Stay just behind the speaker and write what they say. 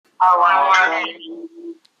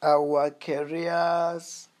our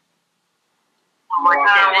careers,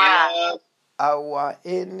 our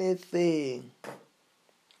anything.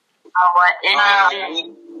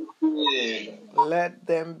 Let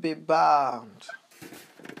them be bound.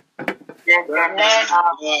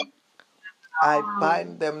 I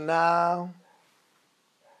bind them now.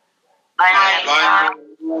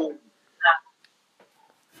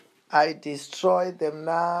 I destroy them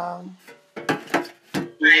now.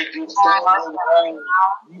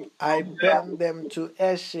 I burn them to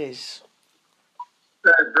ashes.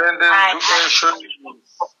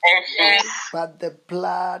 But the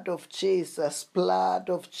blood of Jesus, blood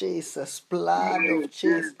of Jesus, blood of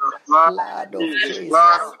Jesus, blood of Jesus,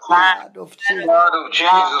 blood of Jesus,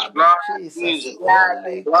 blood of Jesus,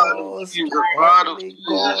 Holy Ghost, Holy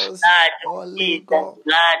Ghost,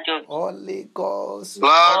 Holy Ghost,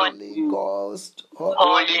 Holy Ghost,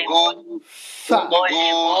 Holy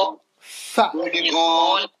Ghost, Holy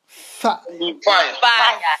Ghost, fire, fire, fire,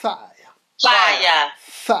 fire. Fire.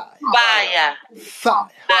 Fire. Fire. Fire.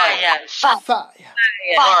 Fire. Fire.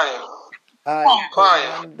 Fire. I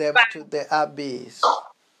command them to the abyss.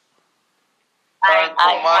 I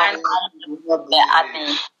command them to the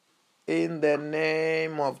abyss. In the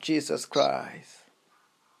name of Jesus Christ.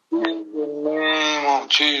 In the name of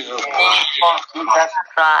Jesus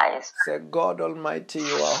Christ. Say, God Almighty,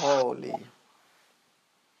 you are holy.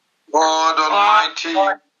 God Almighty, you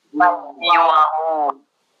are holy.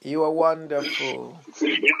 You are wonderful.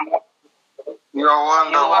 You are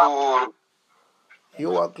wonderful.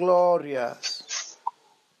 You are glorious.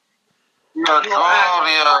 You are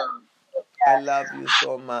glorious. I love you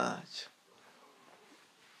so much.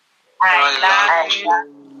 I love you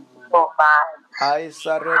so much. I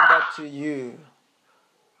surrender to you.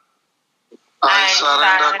 I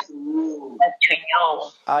surrender to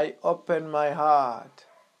you. I open my heart.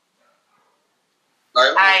 I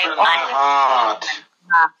open my heart.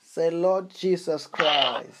 Say, Lord Jesus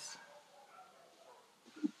Christ.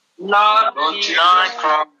 Lord Jesus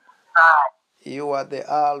Christ. You are the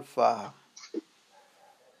Alpha.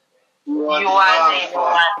 You are the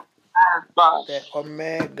Alpha. The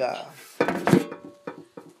Omega.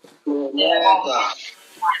 Omega.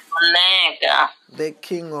 The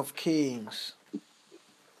King of Kings.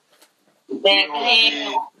 The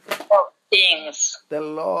King of Kings. The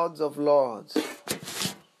Lords of Lords.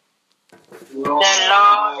 The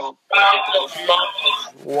Lord of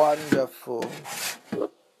Lords. Wonderful.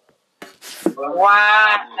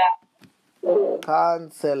 Wonderful.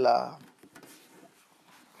 Counselor.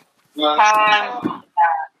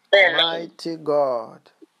 Mighty God.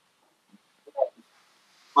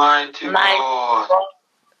 Mighty God.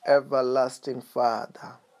 Everlasting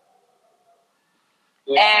Father.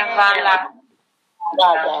 Everlasting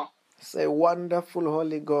Father. Say, wonderful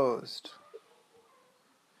Holy Ghost.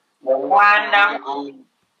 Wonderful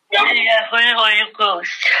Holy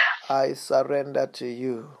Ghost. I surrender to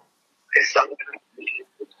you.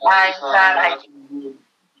 I surrender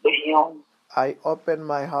to you. I open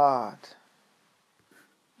my heart.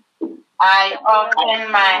 I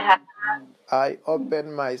open my heart. I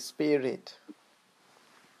open my spirit.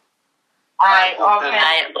 I open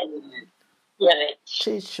my spirit.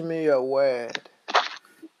 Teach me your word.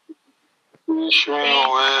 Teach me your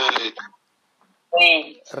word.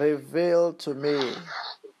 Reveal to me.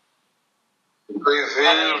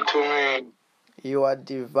 Reveal to me your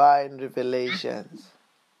divine revelations.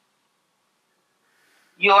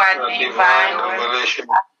 Your divine revelation.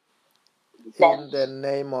 In the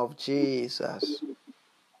name of Jesus.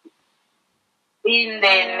 In the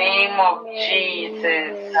name of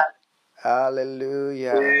Jesus.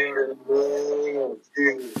 Hallelujah.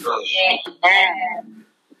 Amen.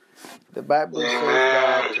 The Bible says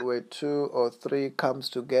that where 2 or 3 comes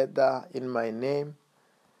together in my name,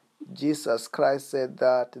 Jesus Christ said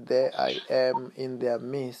that there I am in their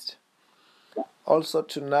midst. Also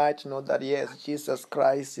tonight, know that yes, Jesus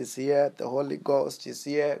Christ is here, the Holy Ghost is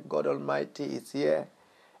here, God Almighty is here,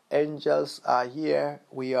 angels are here,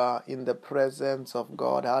 we are in the presence of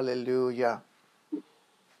God. Hallelujah.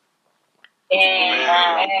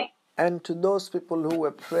 Amen. And to those people who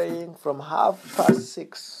were praying from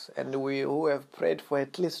 6:30 and who have prayed for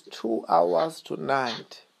at least 2 hours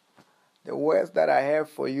tonight, the words that I have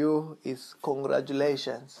for you is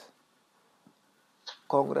congratulations.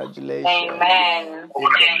 Congratulations. Amen. In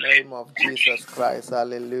the name of Jesus Christ.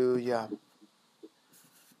 Hallelujah.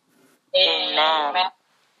 Amen.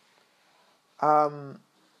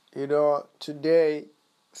 Today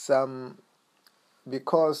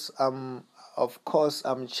because I'm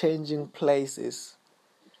changing places.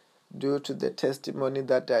 due to the testimony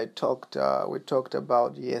that we talked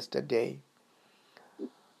about yesterday.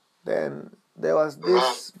 Then there was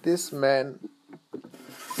this man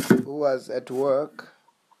who was at work,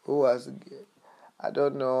 who was, I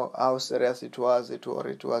don't know how serious it was, or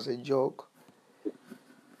it was a joke.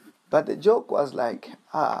 But the joke was like,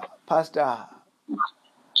 Pastor,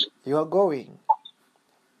 you are going.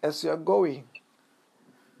 As you are going,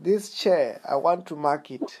 this chair, I want to mark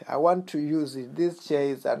it. I want to use it. This chair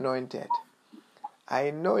is anointed. I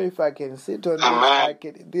know if I can sit on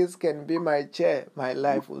this can be my chair. My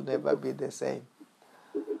life will never be the same.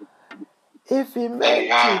 If he meant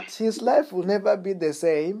it, his life will never be the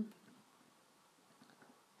same.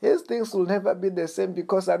 His things will never be the same,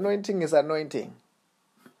 because anointing is anointing.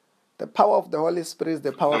 The power of the Holy Spirit is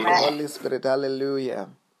the power of the Holy Spirit. Hallelujah.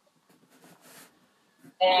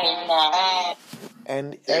 Amen.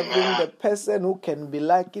 And having the person who can be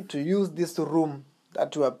lucky to use this room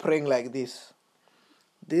that we are praying like this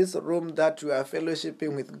room that we are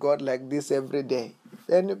fellowshipping with God like this every day. If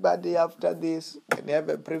anybody after this can have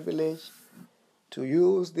a privilege to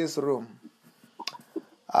use this room,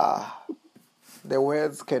 the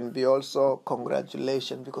words can be also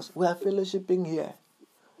congratulations, because we are fellowshipping here.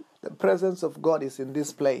 The presence of God is in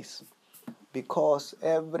this place, because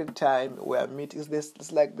every time we are meeting,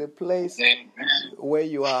 it's like the place where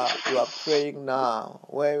you are praying now,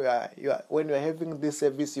 where when you are having this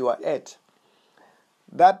service you are at.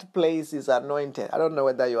 That place is anointed. I don't know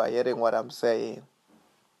whether you are hearing what I'm saying.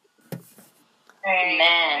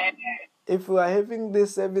 Amen. If you are having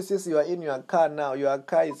these services, you are in your car now, your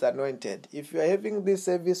car is anointed. If you are having this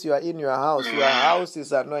service, you are in your house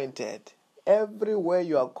is anointed. Everywhere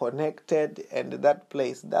you are connected, and that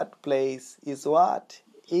place is what?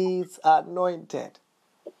 Is anointed.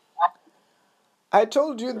 I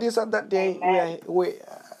told you this other day, we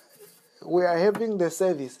are having the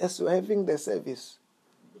service. As we are having the service,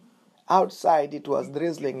 outside it was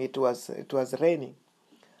drizzling, it was raining.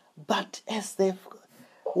 But as the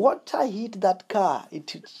water hit that car,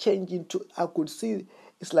 it changed into, I could see,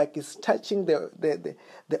 it's like it's touching the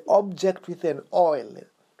object with an oil.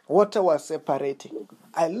 Water was separating.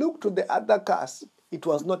 I looked to the other cars. It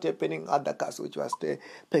was not happening other cars which was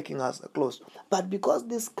taking us close. But because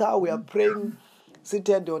this car we are praying,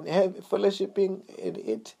 seated on, fellowshipping in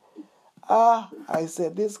it, I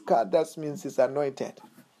said, this car, that means it's anointed.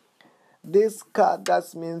 This car,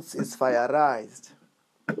 that means it's fireized.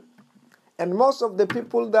 And most of the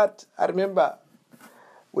people that, I remember,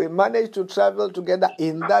 we managed to travel together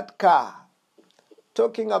in that car,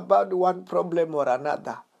 talking about one problem or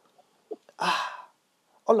another.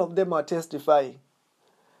 All of them are testifying.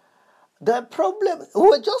 The problem, we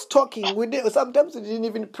were just talking. Sometimes we didn't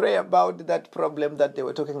even pray about that problem that they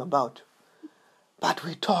were talking about. But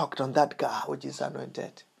we talked on that car, which is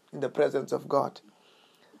anointed, in the presence of God.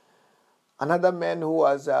 Another man who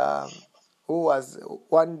was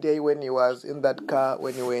one day when he was in that car,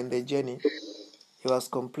 when we were in the journey, he was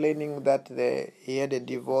complaining that he had a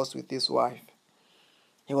divorce with his wife.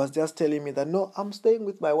 He was just telling me that, no, I'm staying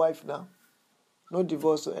with my wife now. No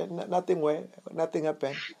divorce, nothing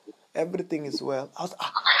happened. Everything is well. I was,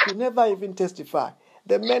 you never even testify.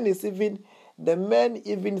 The man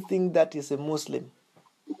even think that he's a Muslim.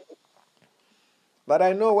 But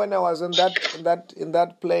I know when I was in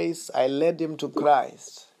that place, I led him to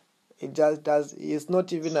Christ. He's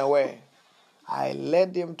not even aware. I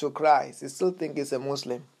led him to Christ. He still thinks he's a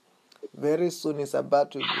Muslim. Very soon he's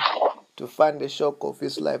about to find the shock of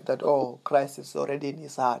his life that, Christ is already in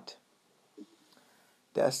his heart.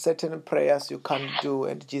 There are certain prayers you can't do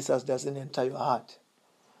and Jesus doesn't enter your heart.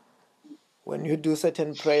 When you do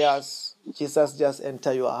certain prayers, Jesus just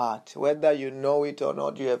enter your heart. Whether you know it or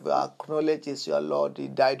not, you have acknowledged it's your Lord. He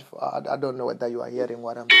died for us. I don't know whether you are hearing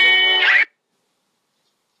what I'm saying.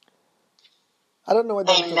 I don't know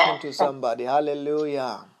whether I'm talking to somebody.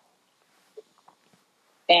 Hallelujah.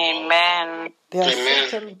 Amen. There are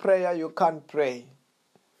certain prayer you can't pray.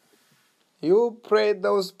 You pray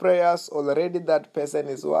those prayers, already that person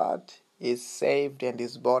is what? Is saved and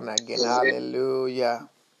is born again. Hallelujah.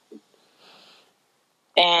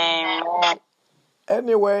 Amen.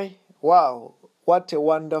 Anyway, wow, what a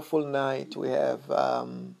wonderful night we have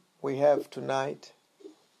tonight.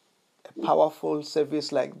 A powerful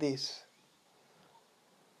service like this.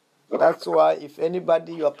 That's why if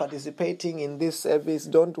anybody you are participating in this service,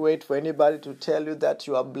 don't wait for anybody to tell you that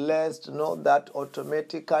you are blessed. Know that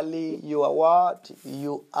automatically you are what?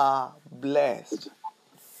 You are blessed.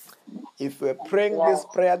 If we're praying this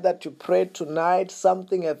prayer that you prayed tonight,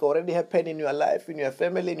 something has already happened in your life, in your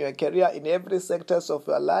family, in your career, in every sectors of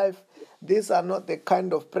your life. These are not the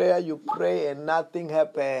kind of prayer you pray and nothing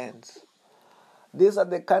happens. These are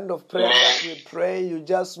the kind of prayer that we pray. You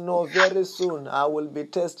just know very soon I will be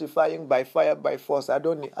testifying by fire, by force. I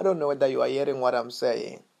don't know whether you are hearing what I'm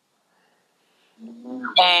saying.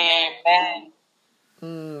 Amen.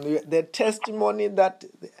 The testimony that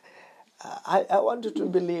I want you to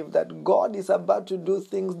believe that God is about to do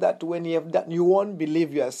things that when you have done, you won't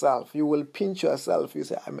believe yourself. You will pinch yourself. You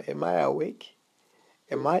say, am I awake?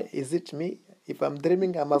 Is it me? If I'm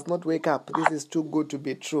dreaming, I must not wake up. This is too good to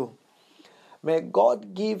be true. May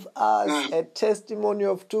God give us a testimony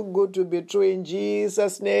of too good to be true in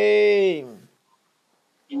Jesus' name.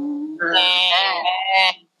 Amen.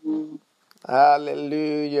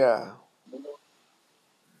 Hallelujah.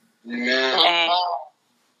 Amen.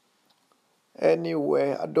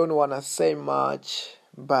 Anyway, I don't want to say much,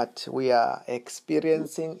 but we are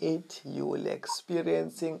experiencing it. You will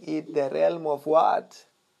experiencing it. The realm of what?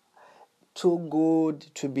 Too good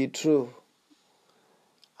to be true.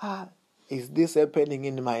 Is this happening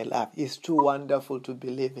in my life? It's too wonderful to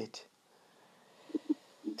believe it.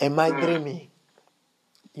 Am I dreaming?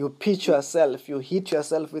 You pitch yourself, you hit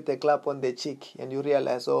yourself with a clap on the cheek, and you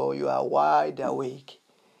realize, oh, you are wide awake.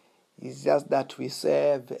 It's just that we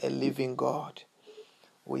serve a living God.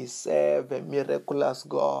 We serve a miraculous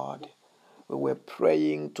God. We were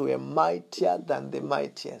praying to a mightier than the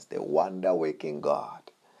mightiest, the wonder-working God,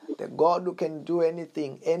 the God who can do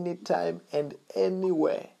anything, anytime, and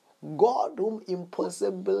anywhere. God whom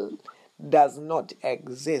impossible does not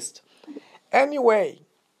exist. Anyway,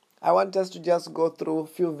 I want us to just go through a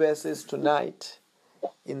few verses tonight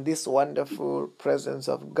in this wonderful presence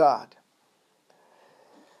of God.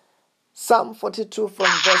 Psalm 42 from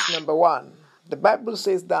verse number 1. The Bible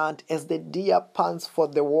says that as the deer pants for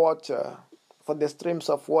the water, for the streams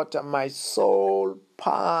of water, my soul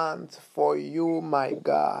pants for you, my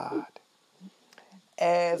God.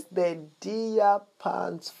 As the deer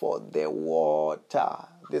pants for the water.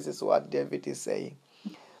 This is what David is saying.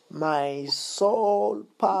 My soul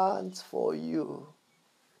pants for you.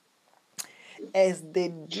 As the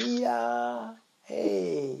deer,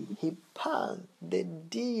 he pants. The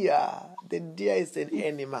deer is an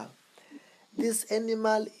animal. This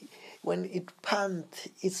animal, when it pants,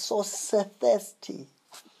 it's so thirsty.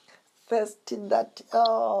 Thirsty that,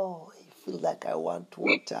 I feel like I want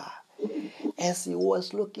water. As he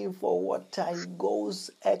was looking for water, he goes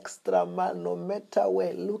extra mile, no matter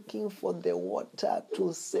where, looking for the water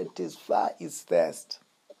to satisfy his thirst.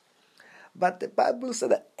 But the Bible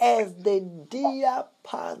said that as the deer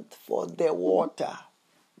pant for the water,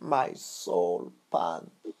 my soul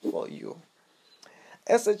pant for you.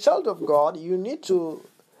 As a child of God, you need to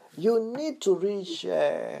reach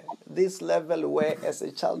this level where, as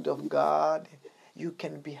a child of God, you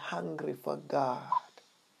can be hungry for God.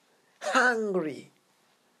 Hungry.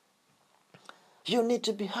 You need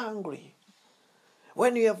to be hungry.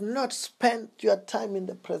 When you have not spent your time in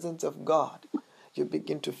the presence of God, you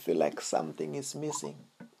begin to feel like something is missing.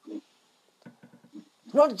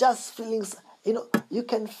 Not just feelings, you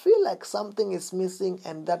can feel like something is missing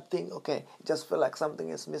and that thing, just feel like something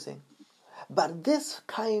is missing. But this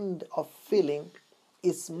kind of feeling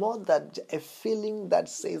is more than a feeling that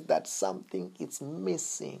says that something is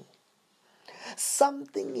missing.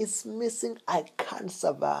 Something is missing, I can't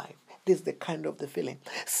survive. This is the kind of the feeling.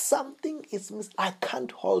 Something is missing, I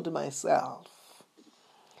can't hold myself.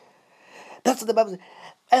 That's what the Bible says.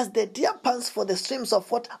 As the deer pants for the streams of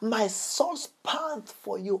water, my soul pants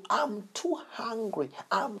for you. I'm too hungry.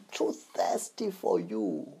 I'm too thirsty for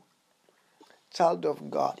you. Child of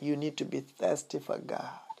God, you need to be thirsty for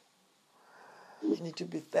God. You need to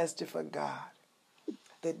be thirsty for God.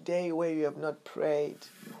 The day where you have not prayed,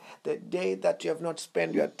 the day that you have not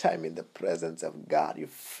spent your time in the presence of God, you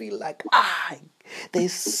feel like, I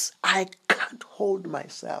can't hold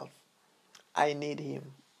myself. I need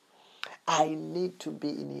Him. I need to be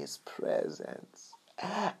in His presence.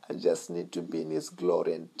 I just need to be in His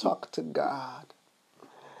glory and talk to God.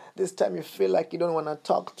 This time you feel like you don't want to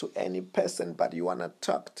talk to any person, but you want to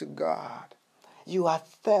talk to God. You are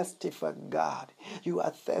thirsty for God. You are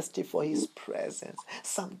thirsty for His presence.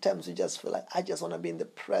 Sometimes you just feel like, I just want to be in the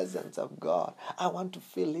presence of God. I want to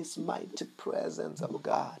feel His mighty presence of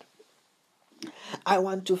God. I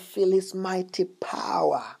want to feel His mighty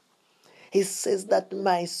power. He says that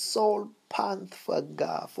my soul pants for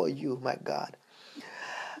God, for you, my God.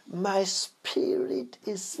 My spirit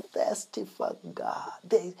is thirsty for God.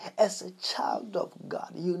 As a child of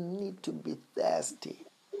God, you need to be thirsty.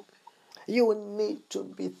 You need to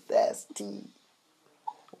be thirsty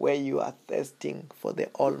where you are thirsting for the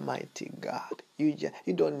Almighty God. You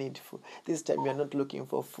don't need food. This time you are not looking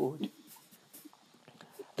for food.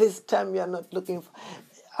 This time you are not looking for...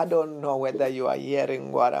 I don't know whether you are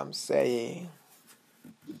hearing what I'm saying.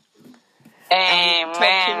 I'm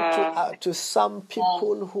talking to some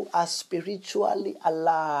people who are spiritually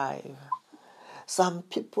alive. Some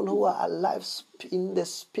people who are alive in the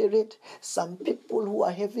spirit. Some people who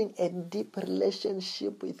are having a deep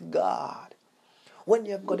relationship with God. When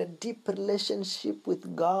you have got a deep relationship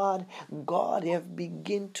with God, God have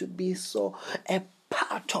begin to be so a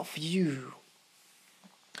part of you,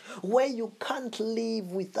 where you can't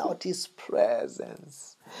live without His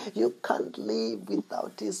presence. You can't live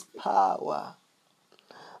without His power.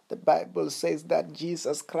 The Bible says that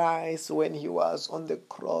Jesus Christ, when He was on the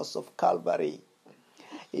cross of Calvary,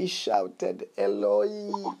 He shouted,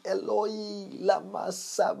 Eloi, Eloi, lama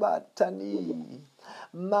sabachthani.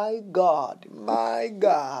 My God,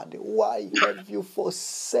 why have you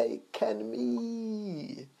forsaken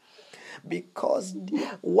me? Because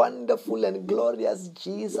wonderful and glorious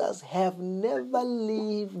Jesus have never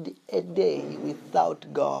lived a day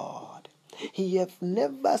without God. He have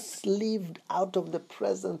never lived out of the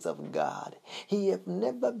presence of God. He have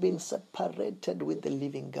never been separated with the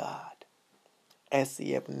living God. As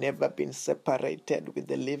He have never been separated with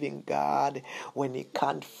the living God, when He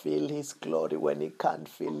can't feel His glory, when He can't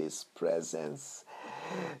feel His presence.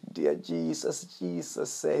 Dear Jesus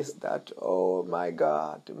says that, oh my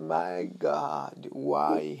God,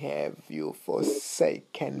 why have you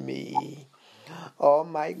forsaken me? Oh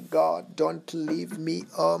my God, don't leave me.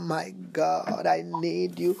 Oh my God, I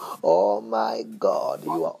need you. Oh my God,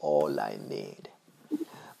 you are all I need.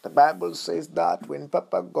 The Bible says that when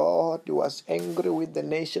Papa God was angry with the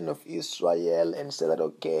nation of Israel and said that,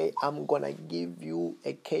 okay, I'm going to give you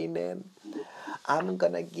a Canaan. I'm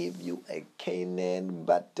going to give you a Canaan,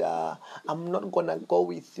 but I'm not going to go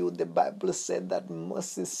with you. The Bible said that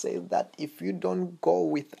Moses said that if you don't go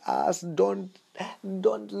with us, don't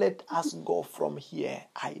let us go from here.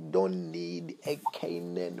 I don't need a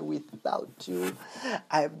Canaan without you.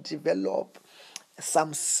 I've developed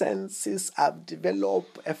some senses, I've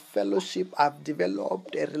developed a fellowship, I've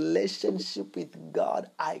developed a relationship with God.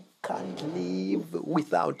 I can't live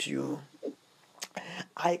without you.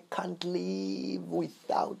 I can't live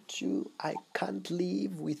without you. I can't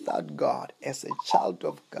live without God. As a child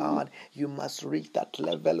of God, you must reach that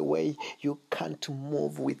level where you can't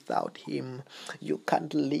move without Him. You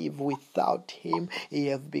can't live without Him. He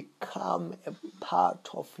have become a part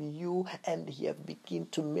of you, and He have begun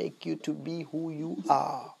to make you to be who you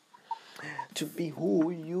are. To be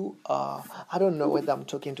who you are. I don't know whether I'm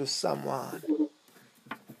talking to someone.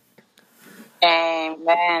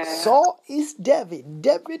 Amen. So is David.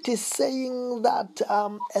 David is saying that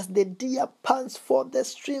as the deer pants for the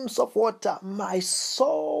streams of water, my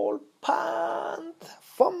soul pants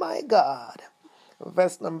for my God.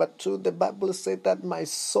 Verse number 2, the Bible said that my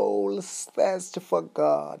soul thirsts for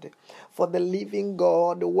God, for the living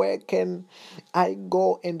God. Where can I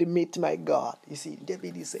go and meet my God? You see,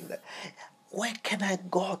 David is saying that, where can I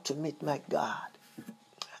go to meet my God?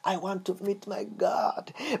 I want to meet my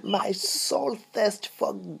God. My soul thirsts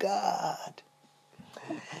for God.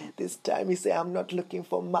 This time he said, I'm not looking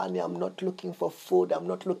for money. I'm not looking for food. I'm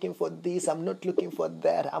not looking for this. I'm not looking for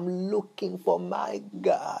that. I'm looking for my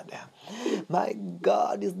God. My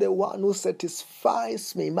God is the one who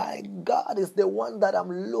satisfies me. My God is the one that I'm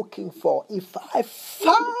looking for. If I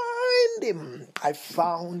find Him, I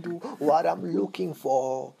found what I'm looking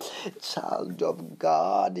for. Child of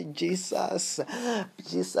God, Jesus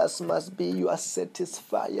must be your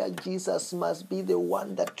satisfier. Jesus must be the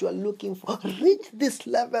one that you are looking for. Reach this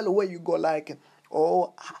level where you go like,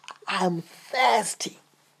 oh, I'm thirsty.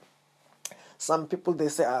 Some people, they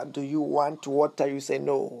say, do you want water? You say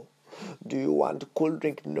no. Do you want cool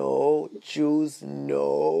drink? No. Juice?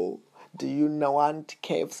 No. Do you want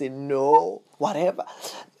KFC? No. Whatever.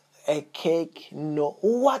 A cake? No.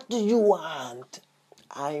 What do you want?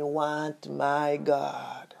 I want my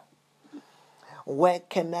God. Where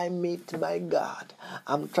can I meet my God?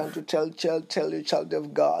 I'm trying to tell you, child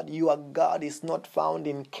of God, your God is not found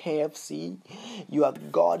in KFC. Your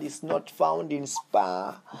God is not found in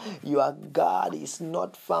Spa. Your God is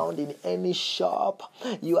not found in any shop.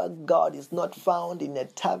 Your God is not found in a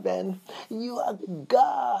tavern. Your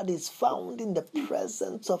God is found in the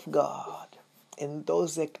presence of God, in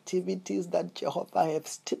those activities that Jehovah has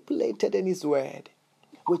stipulated in His word,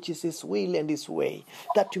 which is His will and His way,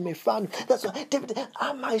 that you may find. That's why David,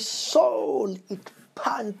 my soul is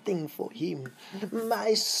panting for Him.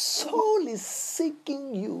 My soul is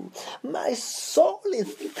seeking you. My soul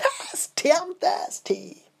is thirsty. I'm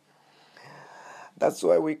thirsty. That's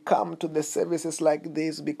why we come to the services like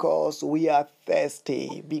this, because we are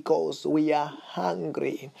thirsty, because we are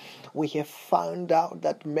hungry. We have found out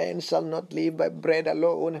that men shall not live by bread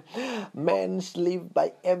alone. Men live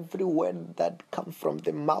by every word that comes from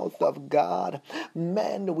the mouth of God.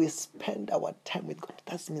 Men, we spend our time with God.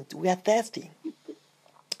 That means we are thirsty.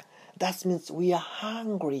 That means we are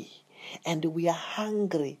hungry. And we are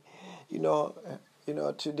hungry.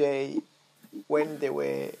 Today, when they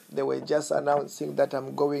were just announcing that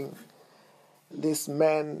I'm going, this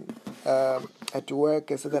man at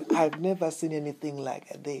work said that I've never seen anything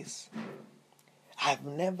like this. I've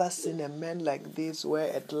never seen a man like this,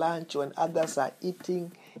 where at lunch when others are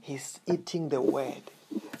eating, he's eating the word.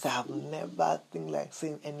 So I've never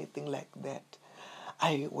seen anything like that.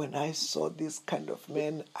 When I saw this kind of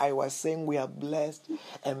men, I was saying we are blessed.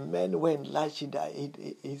 A man when lunch he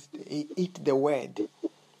eat the word.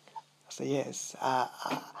 So yes,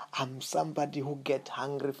 I'm somebody who gets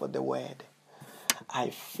hungry for the word. I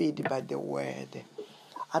feed by the word.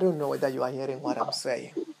 I don't know whether you are hearing what I'm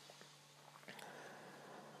saying.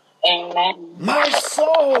 Amen. My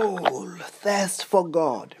soul thirsts for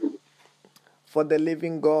God, for the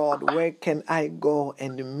living God. Where can I go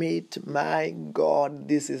and meet my God?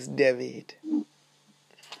 This is David.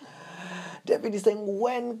 David is saying,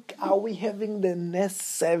 when are we having the next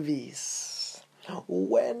service?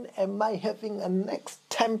 When am I having a next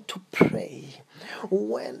time to pray?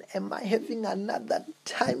 When am I having another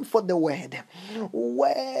time for the word?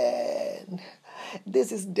 When?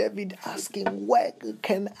 This is David asking, where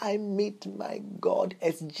can I meet my God?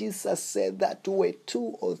 As Jesus said that where 2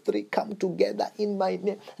 or 3 come together in my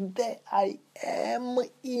name, there I am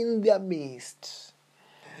in their midst.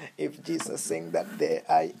 If Jesus saying that there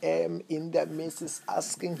I am in their midst is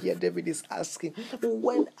asking here, David is asking,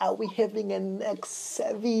 when are we having a next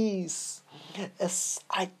service? As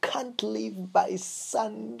I can't live by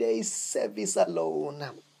Sunday service alone.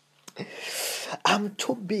 I'm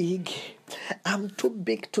too big. I'm too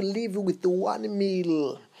big to live with one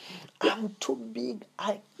meal. I'm too big.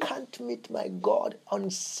 I can't meet my God on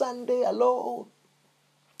Sunday alone.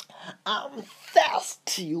 I'm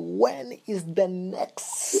thirsty. When is the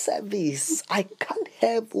next service? I can't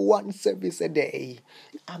have one service a day.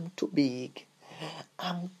 I'm too big.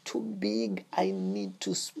 I'm too big. I need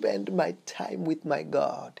to spend my time with my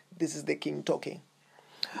God. This is the king talking.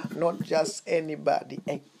 Not just anybody,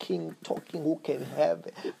 a king talking who can have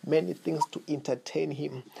many things to entertain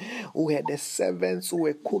him, who had the servants who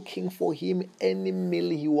were cooking for him any meal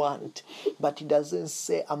he want. But he doesn't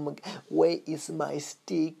say, where is my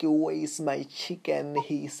steak, where is my chicken?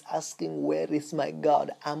 He's asking, where is my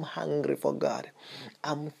God? I'm hungry for God.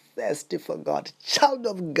 I'm thirsty for God. Child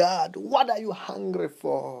of God, what are you hungry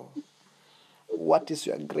for? What is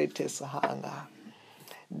your greatest hunger?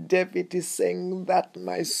 David is saying that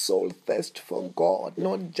my soul thirsts for God,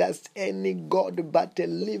 not just any God, but a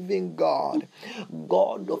living God,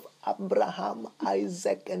 God of Abraham,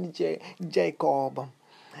 Isaac, and Jacob,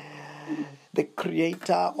 the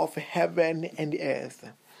creator of heaven and earth.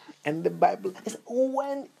 And the Bible is,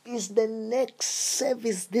 when is the next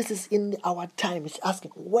service? This is in our time. It's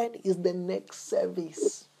asking, when is the next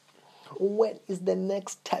service? When is the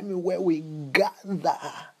next time where we gather?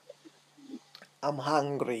 I'm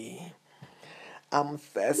hungry. I'm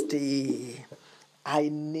thirsty. I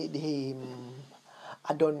need him.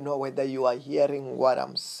 I don't know whether you are hearing what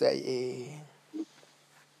I'm saying.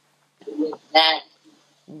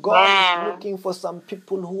 God is looking for some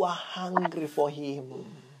people who are hungry for him,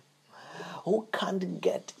 who can't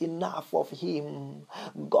get enough of him.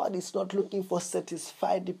 God is not looking for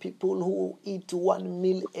satisfied people who eat one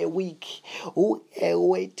meal a week, who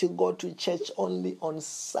wait to go to church only on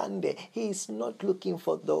Sunday. He is not looking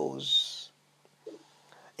for those.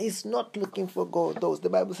 He's not looking for those. The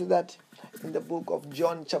Bible says that in the book of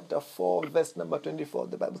John chapter 4, verse number 24,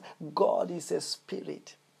 the Bible says, God is a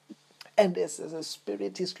spirit. And as a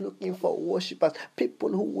spirit is looking for worshippers, people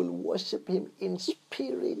who will worship him in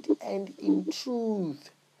spirit and in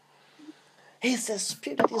truth. He's a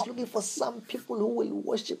spirit. He's looking for some people who will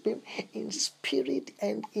worship him in spirit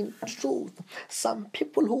and in truth. Some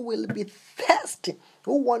people who will be thirsty,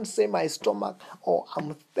 who won't say my stomach or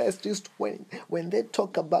I'm thirsty. When they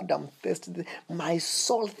talk about I'm thirsty, my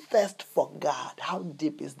soul thirsts for God. How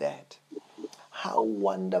deep is that? How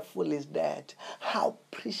wonderful is that? How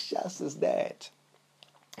precious is that?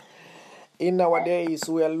 In our days,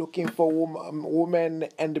 we are looking for women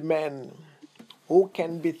and men who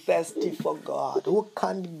can be thirsty for God, who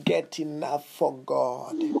can't get enough for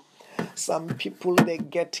God. Some people, they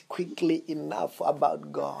get quickly enough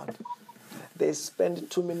about God. They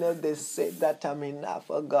spend 2 minutes, they say that I'm enough.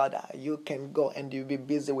 Oh God, you can go and you'll be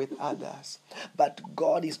busy with others. But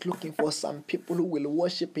God is looking for some people who will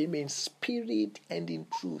worship Him in spirit and in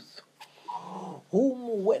truth.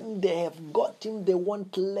 Whom when they have got him, they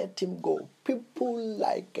won't let him go. People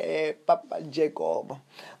like Papa Jacob.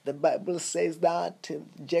 The Bible says that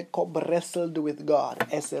Jacob wrestled with God.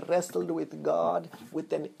 As he wrestled with God,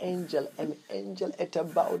 with an angel at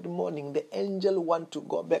about morning, the angel wanted to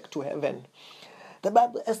go back to heaven. The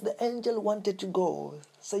Bible, as the angel wanted to go,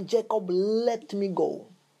 said, Jacob, let me go.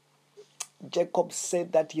 Jacob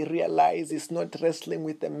said that he realized he's not wrestling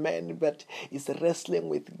with a man, but he's wrestling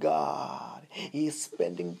with God. He's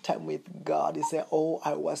spending time with God. He said, oh,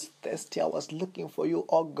 I was thirsty. I was looking for you.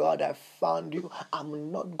 Oh, God, I found you.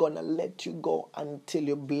 I'm not going to let you go until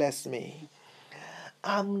you bless me.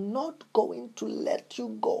 I'm not going to let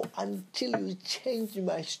you go until you change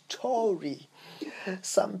my story.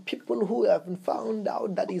 Some people who have found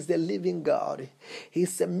out that He's the living God.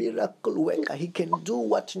 He's a miracle worker. He can do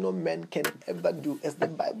what no man can ever do. As the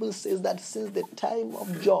Bible says that since the time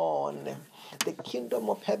of John, the kingdom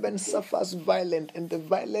of heaven suffers violence, and the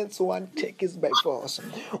violence one take is by force.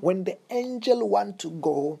 When the angel want to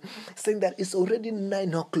go, saying that it's already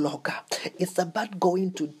 9 o'clock, it's about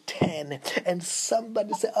going to 10, and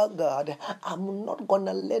somebody say, oh God, I'm not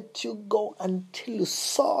gonna let you go until you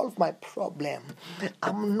solve my problem.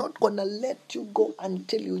 I'm not gonna let you go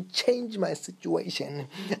until you change my situation.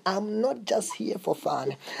 I'm not just here for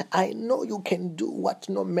fun. I know you can do what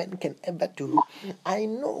no man can ever do. I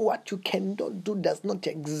know what you cannot do does not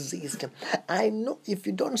exist. I know if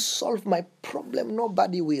you don't solve my problem,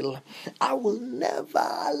 nobody will. I will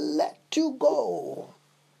never let you go.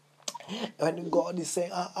 When God is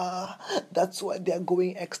saying, that's why they are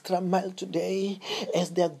going extra mile today. As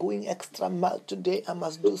they are going extra mile today, I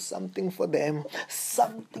must do something for them.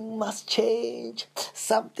 Something must change.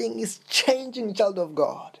 Something is changing, child of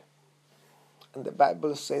God. And the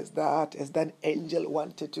Bible says that as that angel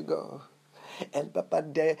wanted to go, and Papa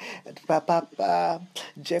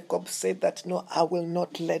Jacob said that, no, I will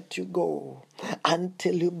not let you go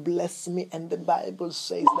until you bless me. And the Bible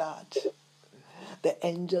says that. The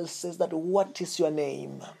angel says that, what is your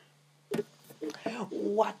name?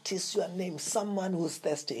 What is your name? Someone who's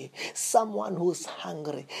thirsty, someone who's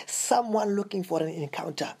hungry, someone looking for an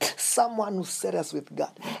encounter, someone who's serious with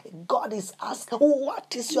God. God is asking,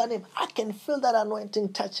 what is your name? I can feel that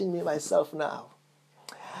anointing touching me myself now.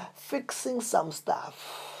 Fixing some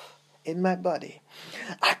stuff in my body.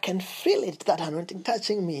 I can feel it, that anointing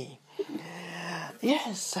touching me.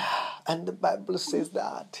 Yes, and the Bible says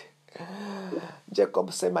that.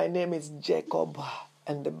 Jacob said, my name is Jacob.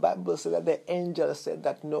 And the Bible said that the angel said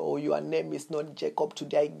that, no, your name is not Jacob.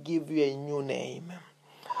 Today I give you a new name.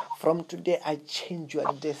 From today I change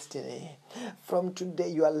your destiny. From today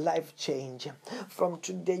your life change. From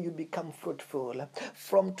today you become fruitful.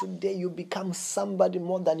 From today you become somebody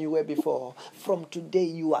more than you were before. From today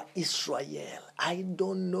you are Israel. I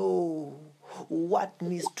don't know what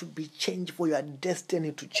needs to be changed for your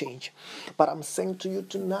destiny to change. But I'm saying to you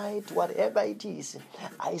tonight, whatever it is,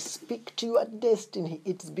 I speak to your destiny.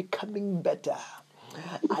 It's becoming better.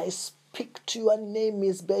 I speak to your name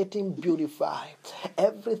is getting beautified.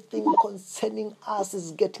 Everything concerning us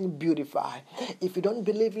is getting beautified. If you don't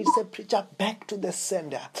believe it, say, preacher, back to the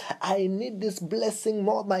sender. I need this blessing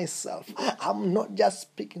more myself. I'm not just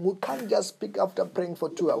speaking. We can't just speak after praying for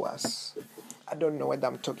 2 hours. I don't know whether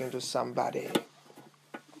I'm talking to somebody.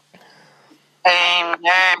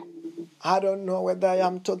 Amen. I don't know whether I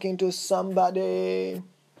am talking to somebody.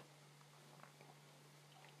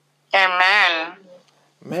 Amen.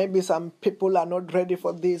 Maybe some people are not ready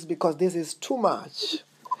for this because this is too much.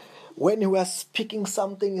 When you are speaking,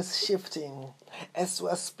 something is shifting. As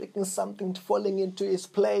we are speaking, something falling into its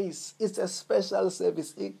place. It's a special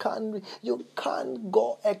service. You can't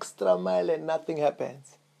go extra mile and nothing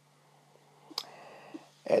happens.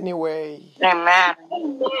 Anyway,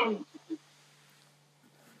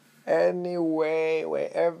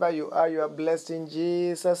 wherever you are blessed in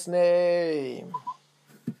Jesus' name.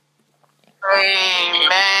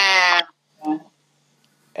 Amen.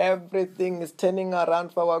 Everything is turning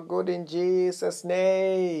around for our good in Jesus'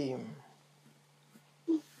 name.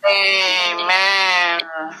 Amen.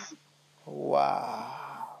 Wow.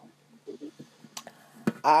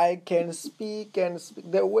 I can speak and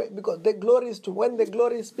speak the way, because the glory is too, when the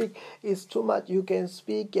glory speak is too much, you can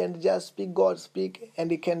speak and just speak, God speak,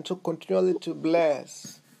 and He can continually to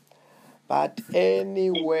bless. But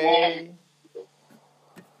anyway,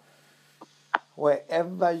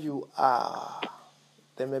 wherever you are,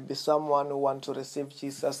 There may be someone who wants to receive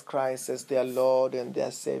Jesus Christ as their Lord and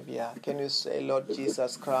their Savior. Can you say, Lord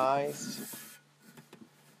Jesus Christ?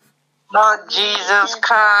 Lord Jesus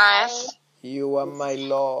Christ, You are my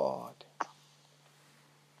Lord.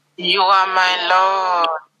 you are my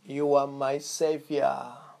Lord. You are my Savior.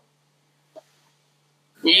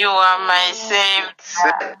 You are my Savior.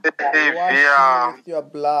 Wash me with your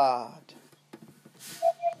blood.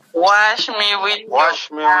 Wash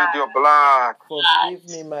me with your blood. Forgive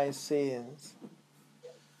me my sins.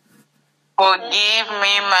 Forgive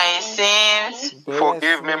me my sins.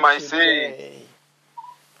 Forgive me my today.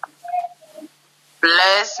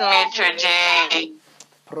 Bless me today.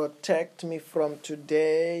 Protect me from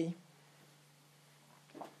today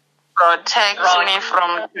Protect me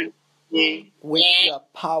from today with your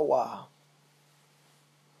power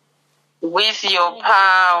with your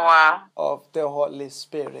power of the Holy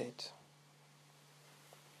Spirit.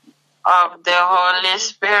 of the Holy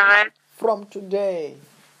Spirit. From today,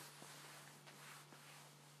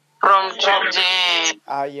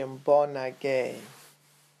 I am born again.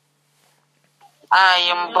 I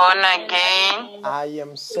am born again. I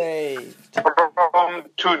am saved. From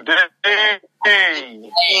today,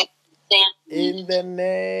 In the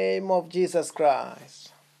name of Jesus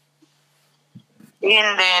Christ. In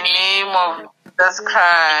the name of Jesus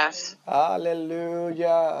Christ.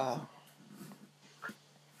 Hallelujah.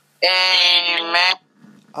 Amen.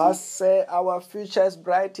 I say our future is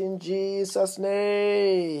bright in Jesus'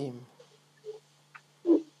 name.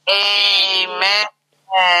 Amen.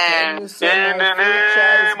 Can you say in my the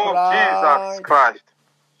future is name of bright? Jesus Christ.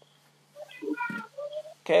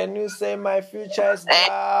 Can you say my future is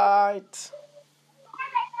bright?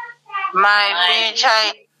 My future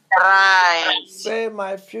is bright. Say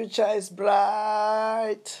my future is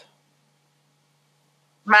bright.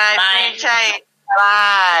 My future is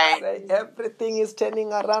bright. Say everything is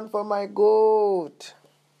turning around for my good.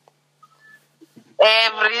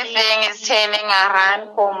 Everything is turning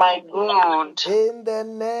around for my good. In the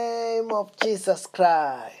name of Jesus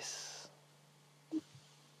Christ.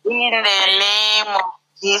 In the name of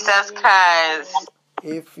Jesus Christ.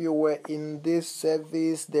 If you were in this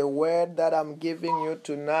service, the word that I'm giving you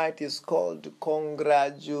tonight is called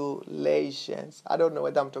congratulations. I don't know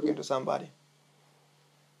whether I'm talking to somebody.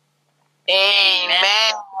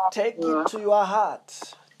 Amen. Take it to your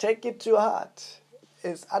heart. Take it to your heart.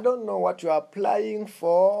 I don't know what you are applying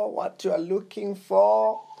for, what you are looking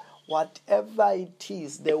for, whatever it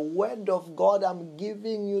is. The word of God I'm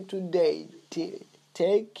giving you today,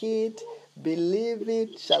 take it, believe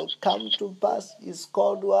it, shall come to pass. It's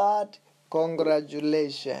called what?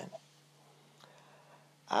 Congratulations.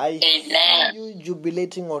 I see you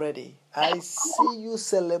jubilating already. I see you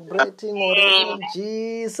celebrating already in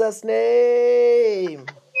Jesus' name.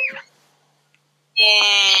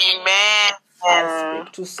 Amen. I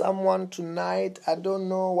speak to someone tonight. I don't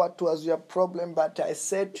know what was your problem, but I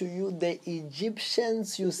said to you, the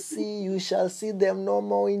Egyptians you see, you shall see them no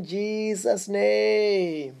more in Jesus'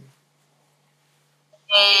 name.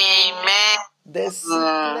 Amen. The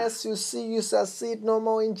sickness you see, you shall see it no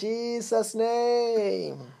more in Jesus'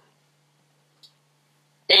 name.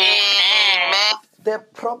 Amen. The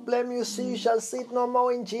problem you see, you shall see it no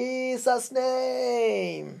more in Jesus'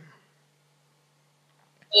 name.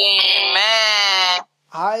 Amen.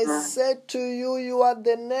 I said to you, you are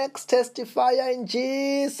the next testifier in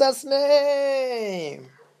Jesus' name.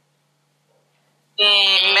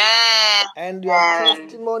 Amen. And your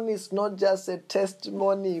testimony is not just a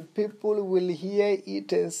testimony. People will hear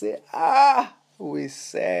it and say, we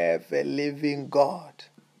serve a living God.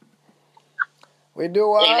 We do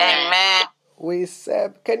what? Amen. We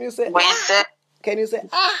serve. Can you say, We serve Can you say,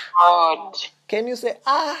 God. Can you say,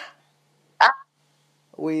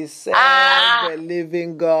 We serve a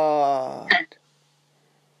living God.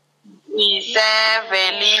 We serve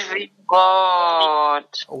a living God.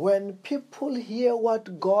 When people hear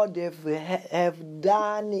what God have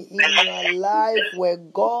done in your life, where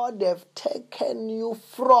God have taken you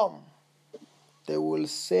from, they will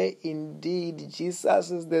say, indeed,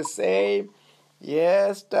 Jesus is the same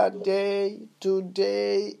yesterday,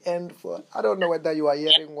 today, and for. I don't know whether you are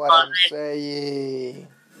hearing what I'm saying.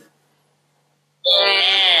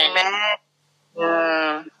 Amen.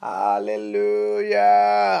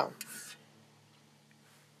 Hallelujah.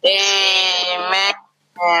 Amen.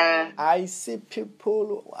 I see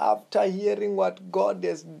people, after hearing what God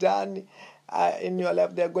has done in your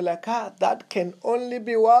life, they go like, that can only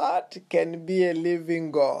be what? Can be a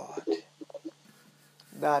living God.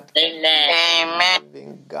 That can be a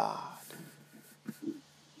living God.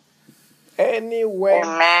 Anyway,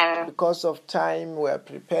 Amen. because of time, we are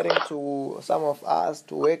preparing some of us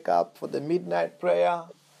to wake up for the midnight prayer.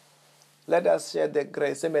 Let us share the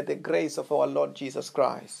grace. Say, may the grace of our Lord Jesus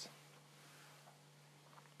Christ,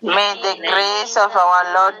 May the grace of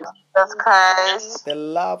our Lord Jesus Christ, the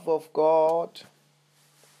love of God,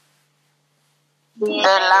 the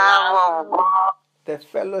love of God, the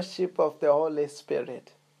fellowship of the Holy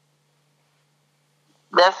Spirit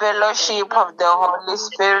the fellowship of the Holy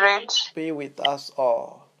Spirit be with us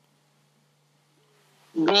all.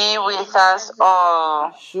 be with us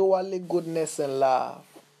all. Surely goodness and love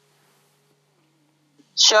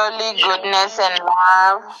Surely goodness and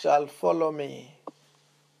love shall follow me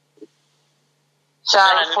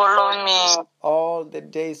shall follow me all the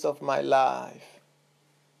days of my life,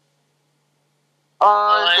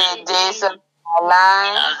 all the days of my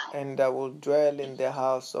life, and I will dwell in the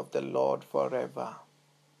house of the Lord forever.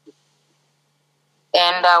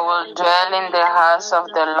 and I will dwell in the house of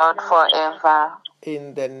the Lord forever.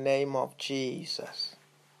 In the name of Jesus.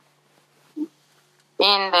 In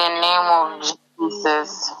the name of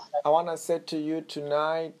Jesus. I want to say to you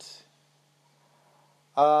tonight,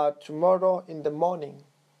 tomorrow in the morning,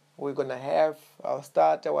 we're going to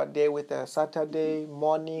start our day with a Saturday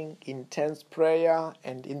morning intense prayer,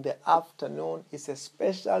 and in the afternoon is a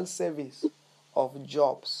special service of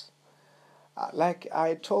jobs. Like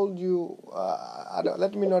I told you,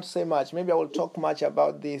 let me not say much. Maybe I will talk much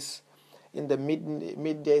about this in the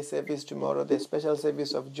midday service tomorrow, the special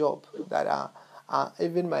service of job. That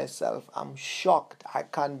even myself, I'm shocked. I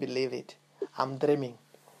can't believe it. I'm dreaming.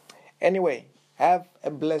 Anyway, have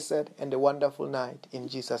a blessed and a wonderful night in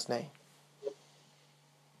Jesus' name.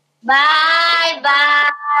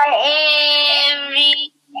 Bye-bye,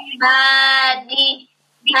 everybody.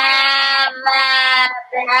 Have a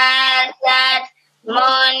blessed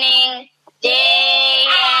morning, day,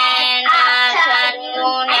 and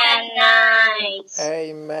afternoon, and night.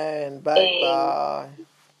 Amen. Bye-bye.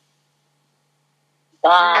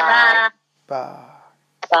 Bye. Bye.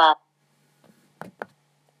 Bye.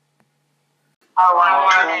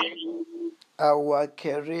 Our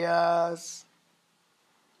careers,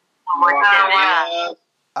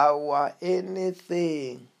 our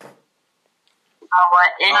anything,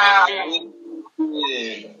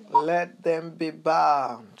 let them be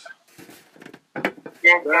bound.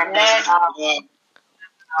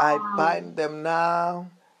 I bind them now.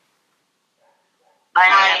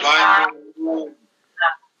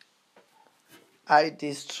 I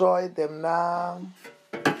destroy them now.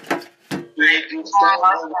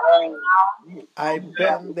 I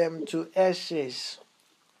burn them to ashes.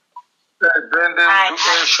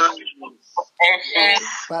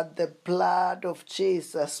 But the blood of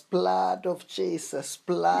Jesus, blood of Jesus,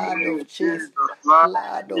 blood of Jesus,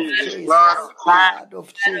 blood of Jesus, blood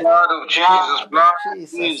of Jesus, blood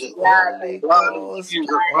of Jesus, Holy Ghost,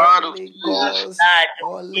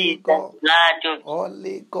 Holy Ghost,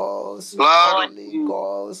 Holy Ghost, Holy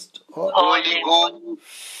Ghost, Holy Ghost,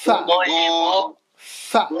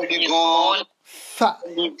 Holy Ghost, fire,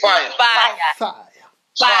 fire, fire, fire,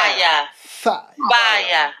 Fire.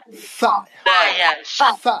 fire, Fire. fire,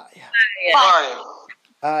 Fire. fire.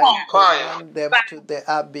 I command them to the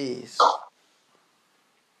abyss.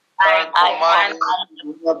 I command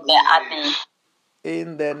the abyss.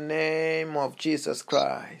 In the name of Jesus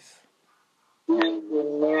Christ. In the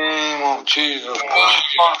name of Jesus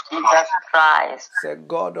Jesus Christ. Say,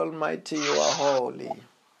 God Almighty, you are holy.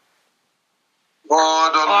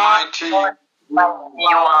 God Almighty, You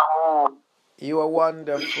are holy. You are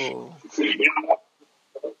wonderful.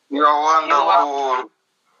 you are wonderful.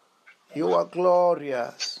 You are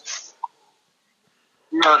glorious.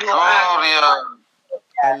 You are glorious.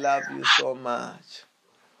 I love you so much.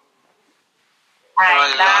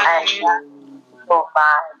 I love you so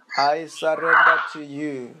much. I surrender to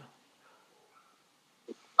you.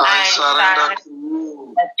 I surrender to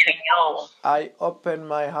you. To you. I open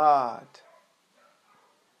my heart.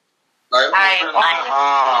 I open my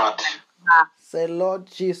heart. Say, Lord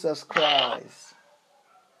Jesus Christ,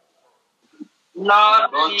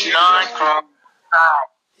 Lord Jesus Christ,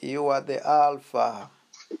 you are the Alpha,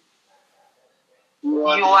 you you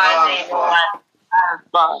are the are the Alpha,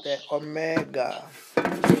 one. the Omega,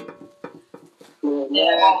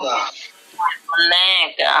 Omega,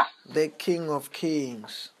 Omega. the King of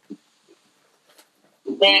Kings,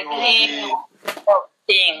 The King of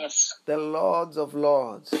Kings. the Lords of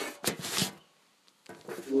Lords.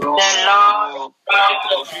 The Lord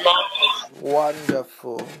of Lords.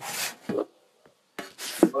 Wonderful.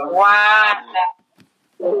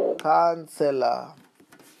 Wonderful. Counselor.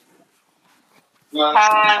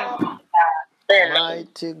 Counselor.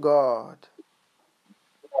 Mighty God.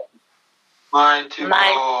 Mighty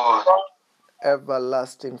God.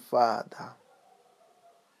 Everlasting Father.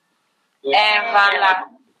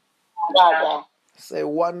 Everlasting Father. Say,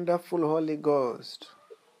 wonderful Holy Ghost.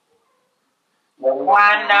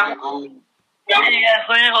 Wonderful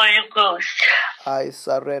Holy Ghost. I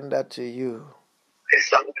surrender to you.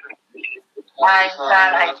 I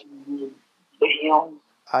surrender to you.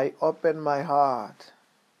 I open my heart.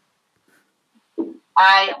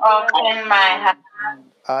 I open my heart.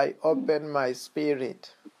 I open my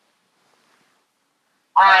spirit.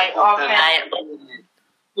 I open my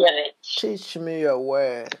spirit. Teach me your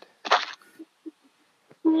word.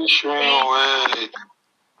 Teach me your word.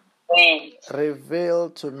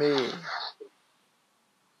 Reveal to me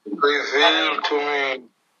Reveal to me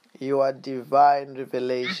your divine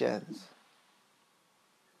revelations.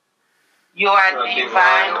 Your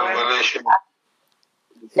divine revelation.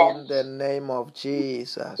 In the name of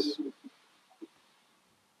Jesus.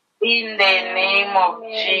 In the name of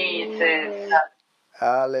Jesus.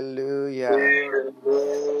 Hallelujah. In the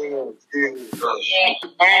name of Jesus.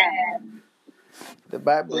 Amen. The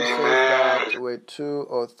Bible says that where two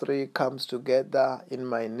or three comes together in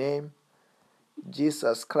my name,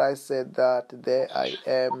 Jesus Christ said that there I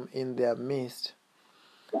am in their midst.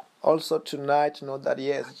 Also tonight, know that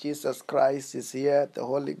yes, Jesus Christ is here, the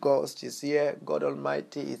Holy Ghost is here, God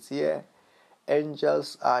Almighty is here,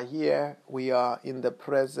 angels are here, we are in the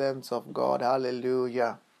presence of God.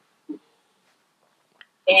 Hallelujah.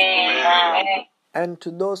 Amen. And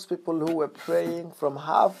to those people who were praying from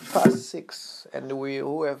 6:30 and we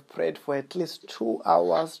who have prayed for at least 2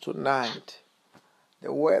 hours tonight,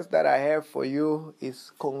 the words that I have for you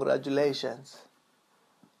is congratulations.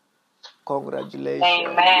 Congratulations.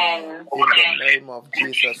 Amen. In the name of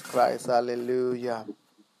Jesus Christ. Hallelujah.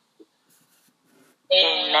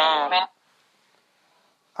 Amen.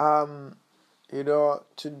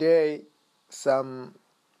 Today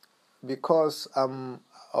because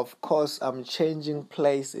I'm changing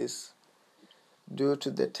places due to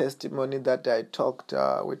the testimony that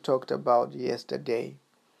we talked about yesterday.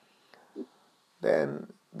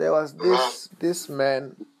 Then there was this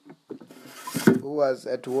man who was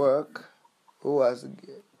at work,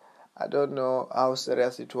 I don't know how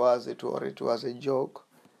serious it was a joke.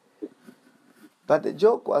 But the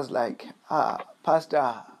joke was like,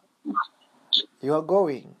 Pastor, you are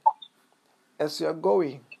going. As you are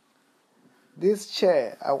going, this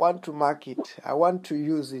chair, I want to mark it. I want to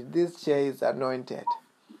use it. This chair is anointed.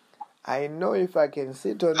 I know if I can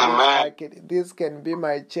sit on this can be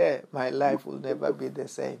my chair. My life will never be the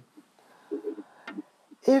same.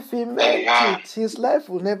 If he meant it, his life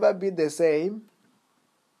will never be the same.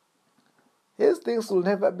 His things will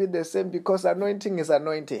never be the same because anointing is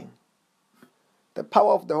anointing. The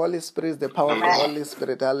power of the Holy Spirit is the power of the Holy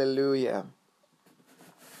Spirit. Hallelujah.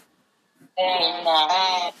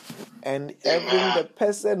 Amen. And even the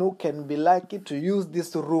person who can be lucky to use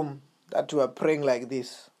this room that we are praying like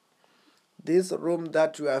this room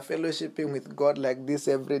that we are fellowshipping with God like this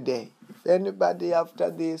every day. If anybody after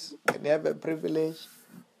this can have a privilege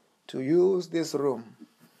to use this room,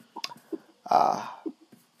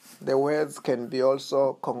 the words can be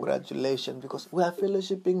also congratulations because we are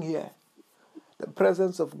fellowshipping here. The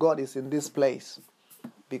presence of God is in this place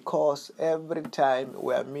because every time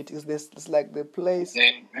we are meeting, it's like the place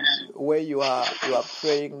where you are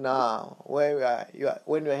praying now, where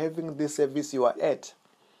when you are having this service you are at.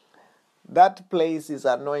 That place is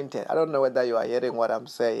anointed. I don't know whether you are hearing what I'm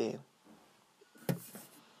saying.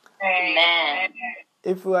 Amen.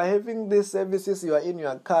 If you are having these services, you are in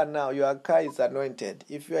your car now, your car is anointed.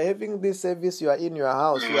 If you are having this service, you are in your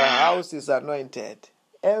house is anointed.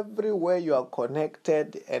 Everywhere you are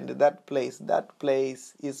connected and that place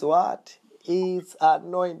is what? Is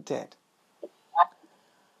anointed.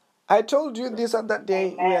 I told you this other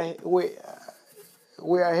day, we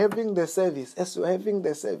are having the service. As we are having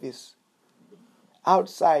the service,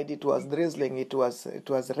 outside it was drizzling, it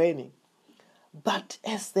was raining. But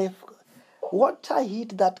as the water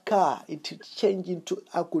hit that car, it changed into,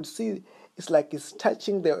 I could see, it's like it's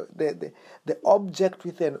touching the object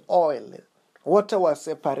with an oil. Water was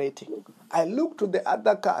separating. I looked to the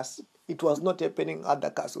other cars. It was not happening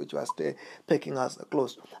other cars which was taking us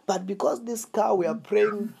close. But because this car we are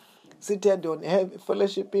praying, seated on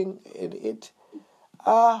fellowshipping in it,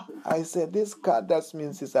 I said, this car, that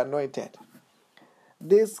means it's anointed.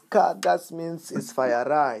 This car, that means it's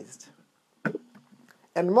fireized.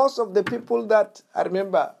 And most of the people that, I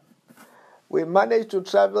remember, we managed to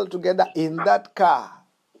travel together in that car,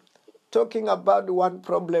 talking about one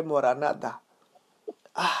problem or another.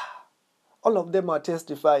 All of them are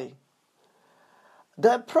testifying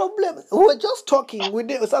The problem, we were just talking.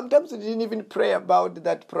 Sometimes we didn't even pray about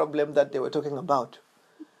that problem that they were talking about.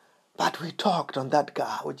 But we talked on that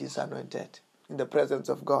car, which is anointed, in the presence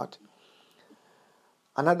of God.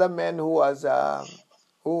 Another man who was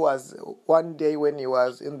one day when he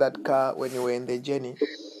was in that car, when he were in the journey,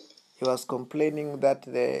 he was complaining that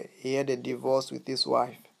he had a divorce with his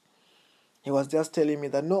wife. He was just telling me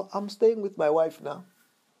that, no, I'm staying with my wife now.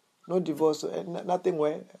 No divorce, nothing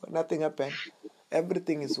happened.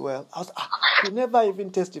 Everything is well. I was, he never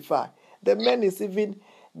even testify. The man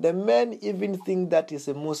even think that he's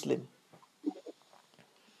a Muslim.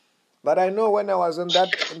 But I know when I was in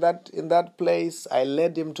that place, I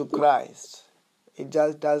led him to Christ.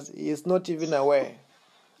 He's not even aware.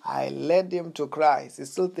 I led him to Christ. He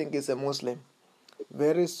still thinks he's a Muslim.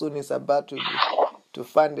 Very soon he's about to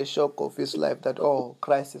find the shock of his life that,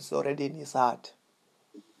 Christ is already in his heart.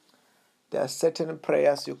 There are certain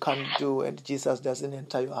prayers you can't do and Jesus doesn't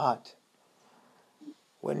enter your heart.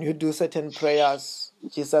 When you do certain prayers,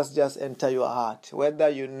 Jesus just enter your heart. Whether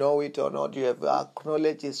you know it or not, you have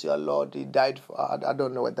acknowledged it's your Lord. He died for. I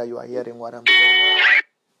don't know whether you are hearing what I'm saying.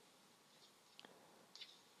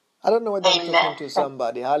 I don't know whether I'm talking to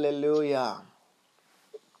somebody. Hallelujah.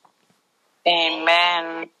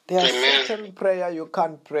 Amen. There are certain prayer you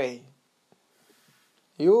can't pray.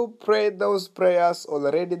 You pray those prayers,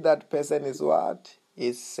 already that person is what?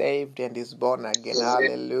 Is saved and is born again.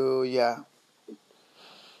 Hallelujah.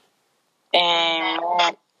 Amen.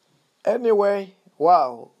 Anyway,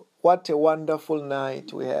 wow, what a wonderful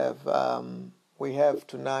night we have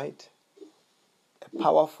tonight. A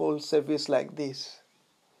powerful service like this.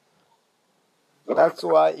 That's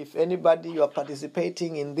why if anybody you are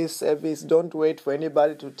participating in this service, don't wait for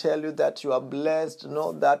anybody to tell you that you are blessed.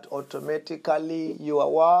 Know that automatically you are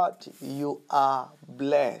what? You are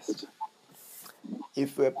blessed.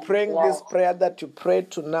 If we're praying this prayer that you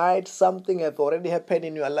prayed tonight, something has already happened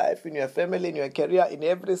in your life, in your family, in your career, in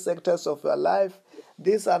every sectors of your life.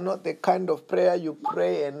 These are not the kind of prayer you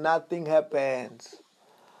pray and nothing happens.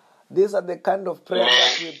 These are the kind of prayer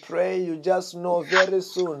that we pray. You just know very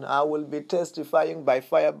soon I will be testifying by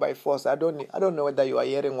fire, by force. I don't know whether you are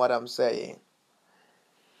hearing what I'm saying.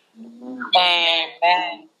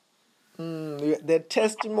 Amen. The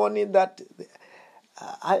testimony that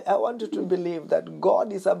I want you to believe that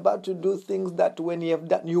God is about to do things that when you have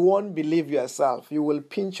done, you won't believe yourself. You will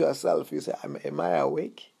pinch yourself. You say, am I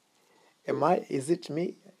awake? Is it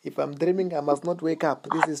me? If I'm dreaming, I must not wake up.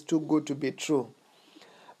 This is too good to be true.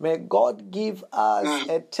 May God give us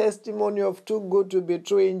a testimony of too good to be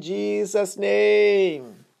true in Jesus'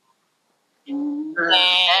 name.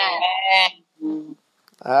 Amen.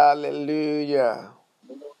 Hallelujah.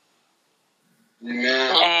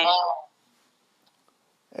 Amen.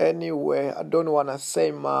 Anyway, I don't want to say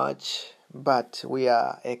much, but we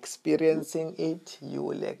are experiencing it. You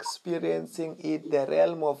will experiencing it. The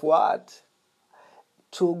realm of what?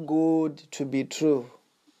 Too good to be true.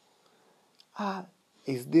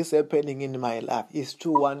 Is this happening in my life? It's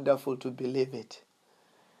too wonderful to believe it.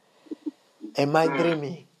 Am I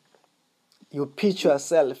dreaming? You pitch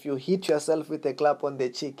yourself, you hit yourself with a clap on the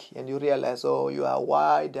cheek, and you realize, you are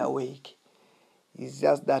wide awake. It's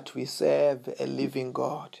just that we serve a living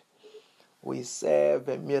God. We serve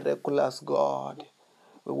a miraculous God.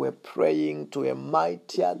 We were praying to a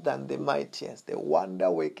mightier than the mightiest, the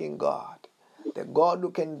wonder-working God, the God who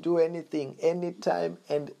can do anything, anytime,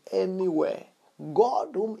 and anywhere.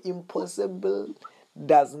 God whom impossible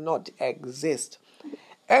does not exist.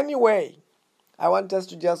 Anyway, I want us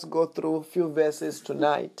to just go through a few verses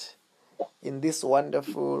tonight in this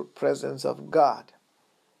wonderful presence of God.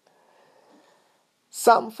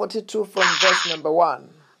 Psalm 42 from verse number 1.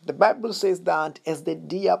 The Bible says that as the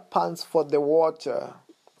deer pants for the water,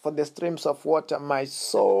 for the streams of water, my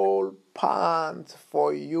soul pants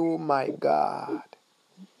for you, my God.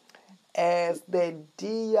 As the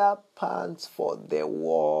deer pants for the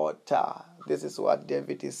water. This is what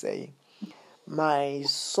David is saying. My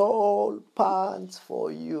soul pants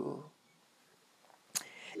for you.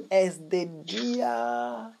 As the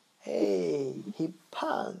deer, he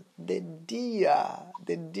pants. The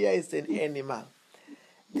deer is an animal.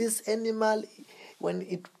 This animal, when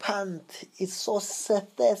it pants, it's so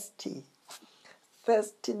thirsty.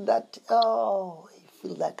 Thirsty that, I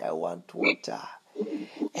feel like I want water.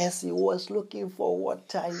 As he was looking for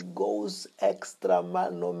water, he goes extra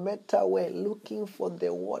mile, no matter where, looking for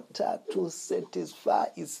the water to satisfy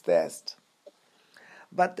his thirst.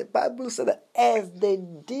 But the Bible said that as the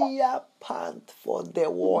deer pant for the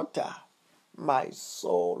water, my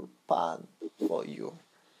soul pant for you.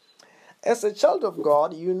 As a child of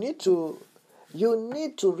God, you need to You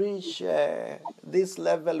need to reach this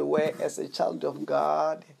level where, as a child of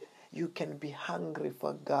God, you can be hungry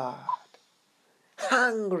for God.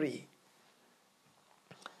 Hungry.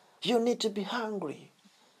 You need to be hungry.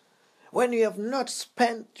 When you have not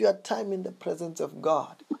spent your time in the presence of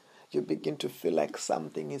God, you begin to feel like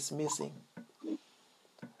something is missing.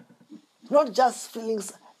 Not just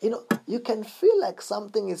feelings, you can feel like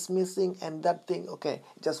something is missing and that thing,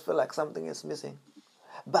 just feel like something is missing.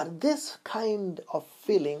 But this kind of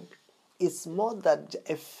feeling is more than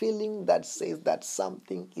a feeling that says that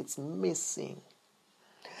something is missing.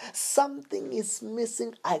 Something is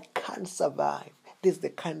missing, I can't survive. This is the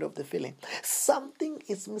kind of the feeling. Something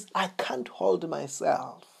is missing, I can't hold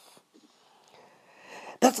myself.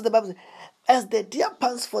 That's what the Bible says. As the deer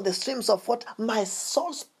pants for the streams of water, my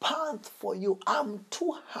soul pants for you. I'm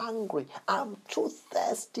too hungry. I'm too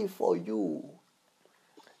thirsty for you.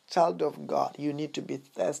 Child of God, you need to be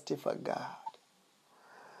thirsty for God.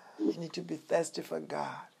 You need to be thirsty for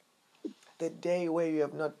God. The day where you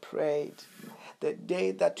have not prayed, the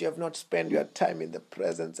day that you have not spent your time in the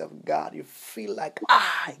presence of God, you feel like,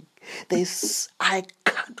 I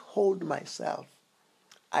can't hold myself.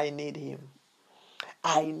 I need Him.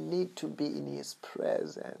 I need to be in His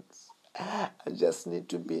presence. I just need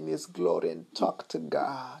to be in His glory and talk to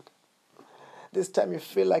God. This time you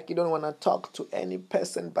feel like you don't want to talk to any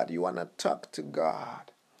person, but you want to talk to God.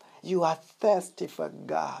 You are thirsty for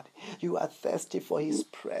God. You are thirsty for His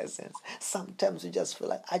presence. Sometimes you just feel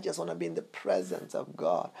like, I just want to be in the presence of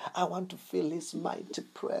God. I want to feel His mighty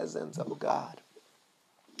presence of God.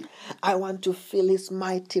 I want to feel His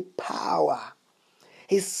mighty power.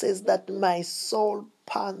 He says that my soul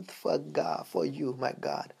pants for God, for you, my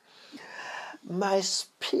God. My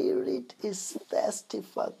spirit is thirsty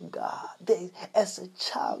for God. As a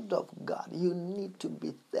child of God, you need to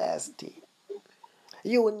be thirsty.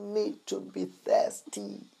 You need to be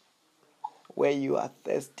thirsty. Where you are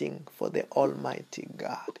thirsting for the Almighty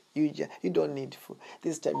God. You don't need food.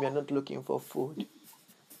 This time you are not looking for food.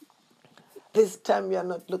 This time you are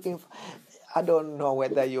not looking for... I don't know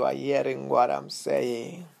whether you are hearing what I'm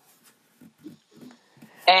saying.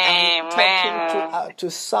 Amen. I'm talking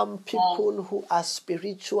to some people who are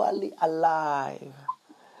spiritually alive.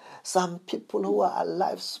 Some people who are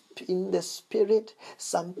alive in the spirit.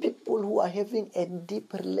 Some people who are having a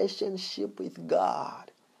deep relationship with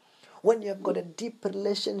God. When you have got a deep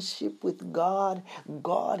relationship with God,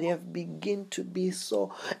 God has begun to be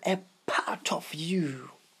so a part of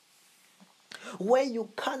you. Where you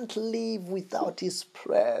can't live without His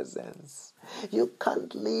presence. You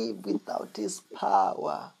can't live without His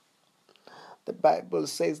power. The Bible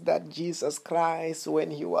says that Jesus Christ,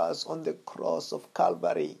 when He was on the cross of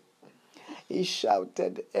Calvary, He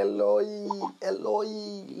shouted, Eloi,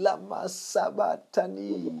 Eloi, lama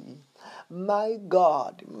sabachthani. My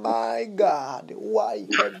God, why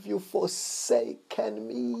have you forsaken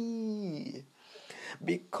me?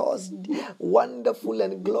 Because wonderful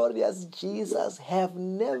and glorious Jesus have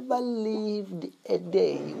never lived a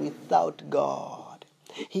day without God.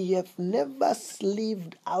 He have never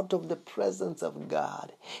lived out of the presence of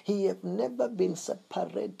God. He have never been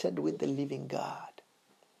separated with the living God.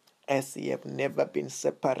 As He have never been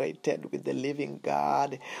separated with the living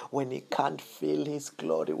God, when He can't feel His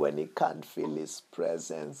glory, when He can't feel His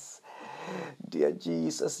presence. Dear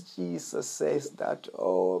Jesus says that,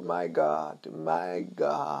 oh my God,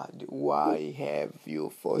 why have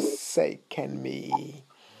you forsaken me?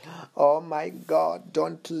 Oh my God,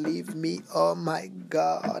 don't leave me. Oh my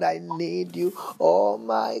God, I need you. Oh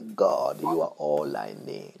my God, you are all I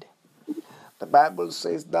need. The Bible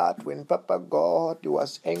says that when Papa God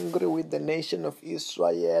was angry with the nation of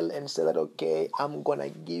Israel and said that, okay, I'm going to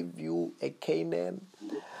give you a Canaan.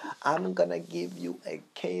 I'm going to give you a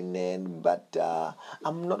Canaan, but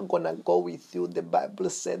I'm not going to go with you. The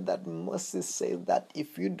Bible said that Moses said that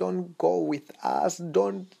if you don't go with us,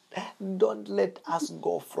 don't let us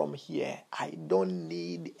go from here. I don't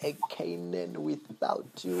need a Canaan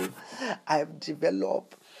without you. I've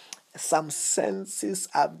developed some senses,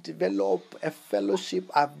 I've developed a fellowship,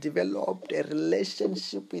 I've developed a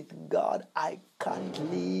relationship with God. I can't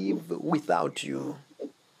live without you.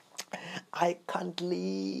 I can't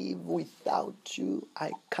live without you.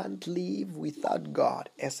 I can't live without God.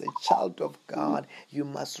 As a child of God, you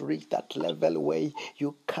must reach that level where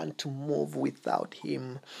you can't move without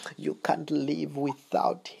Him. You can't live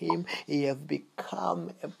without Him. He has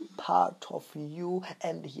become a part of you,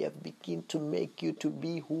 and He has begun to make you to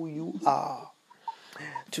be who you are.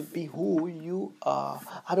 To be who you are.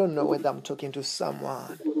 I don't know whether I'm talking to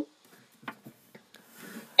someone.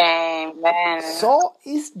 Amen. So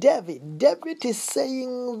is David. David is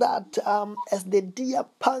saying that as the deer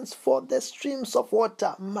pants for the streams of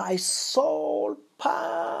water, my soul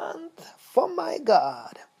pants for my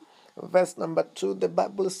God. Verse number 2, the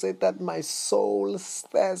Bible says that my soul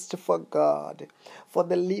thirsts for God, for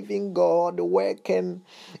the living God. Where can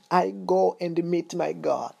I go and meet my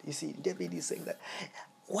God? You see, David is saying that,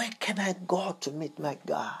 where can I go to meet my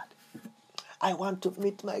God? I want to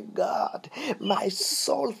meet my God. My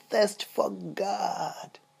soul thirsts for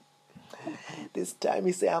God. This time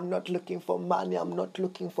he said, I'm not looking for money, I'm not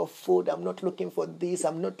looking for food, I'm not looking for this,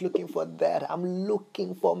 I'm not looking for that. I'm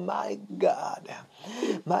looking for my God.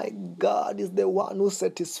 My God is the one who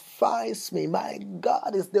satisfies me. My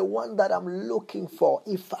God is the one that I'm looking for.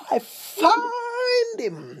 If I find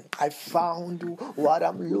him, I found what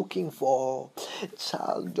I'm looking for.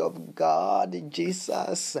 Child of God,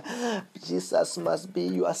 Jesus must be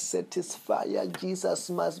your satisfier. Jesus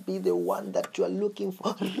must be the one that you are looking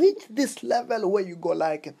for. Reach this level where you go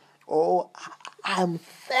like, oh, I'm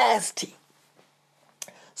thirsty.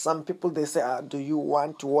 Some people, they say, do you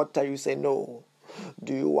want water? You say no.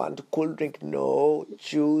 Do you want cold drink? No.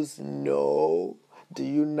 Juice? No. Do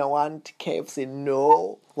you want KFC?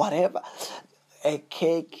 No. Whatever. A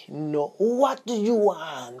cake? No. What do you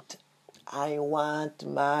want? I want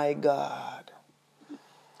my God.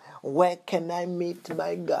 Where can I meet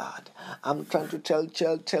my God? I'm trying to tell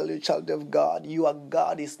you, child of God, your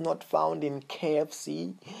God is not found in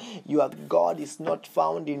KFC. Your God is not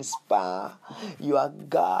found in Spa. Your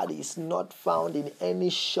God is not found in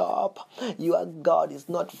any shop. Your God is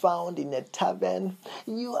not found in a tavern.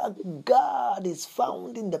 Your God is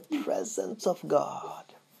found in the presence of God,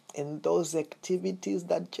 in those activities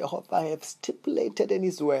that Jehovah has stipulated in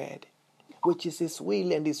His Word, which is His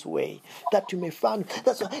will and His way, that you may find.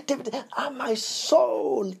 That's why David, my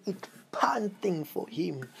soul is panting for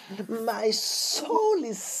Him. My soul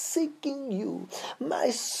is seeking you. My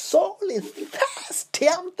soul is thirsty.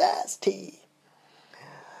 I'm thirsty.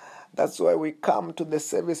 That's why we come to the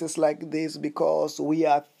services like this, because we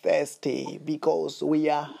are thirsty, because we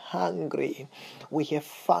are hungry. We have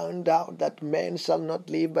found out that men shall not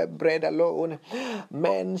live by bread alone.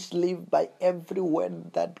 Men live by every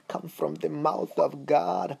word that comes from the mouth of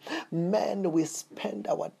God. Men, we spend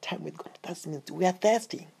our time with God. That means we are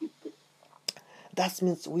thirsty. That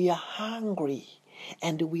means we are hungry,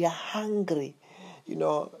 and we are hungry. You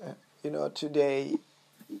know, today,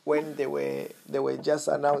 when they were just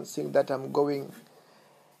announcing that I'm going,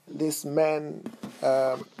 this man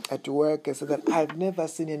at work said that I've never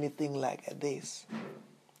seen anything like this.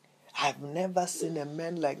 I've never seen a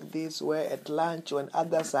man like this, where at lunch when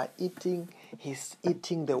others are eating, he's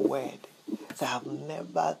eating the word. So I've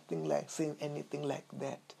never seen anything like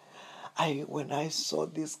that. When I saw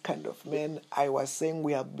this kind of man, I was saying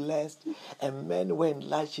we are blessed. A man when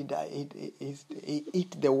lunch he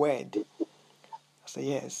eat the word. So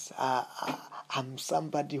yes, I'm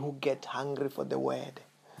somebody who gets hungry for the word.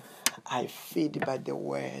 I feed by the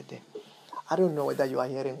word. I don't know whether you are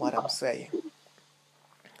hearing what I'm saying.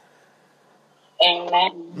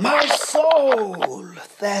 Amen. My soul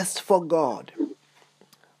thirsts for God,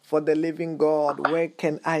 for the living God. Where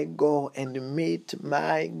can I go and meet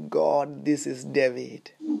my God? This is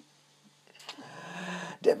David.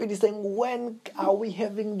 David is saying, when are we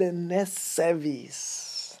having the next service?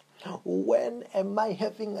 When am I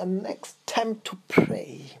having a next time to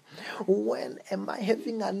pray? When am I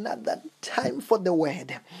having another time for the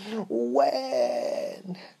word?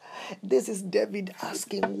 When? This is David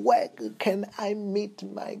asking, where can I meet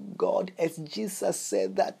my God? As Jesus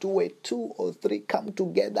said that where 2 or 3 come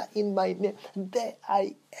together in my name, there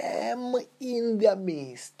I am in their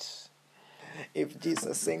midst. If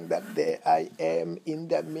Jesus saying that there I am in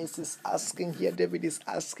the midst is asking here, David is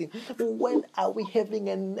asking, when are we having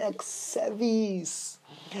a next service?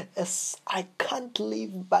 As I can't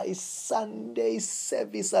live by Sunday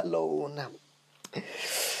service alone.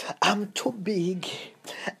 I'm too big.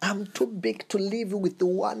 I'm too big to live with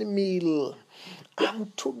one meal.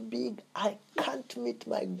 I'm too big. I can't meet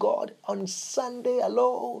my God on Sunday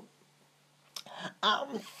alone.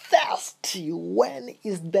 I'm thirsty. When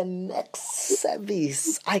is the next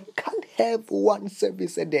service? I can't have one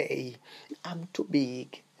service a day. I'm too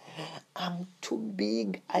big. I'm too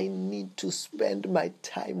big. I need to spend my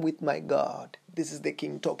time with my God. This is the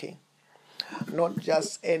King talking. Not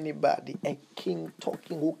just anybody, a king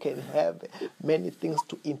talking who can have many things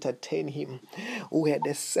to entertain him, who had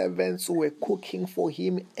the servants who were cooking for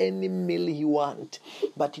him any meal he wants.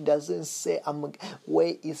 But he doesn't say,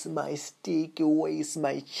 where is my steak, where is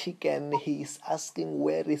my chicken? He's asking,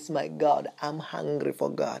 where is my God? I'm hungry for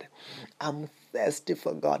God. I'm thirsty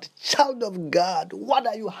for God. Child of God, what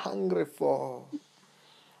are you hungry for?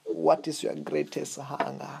 What is your greatest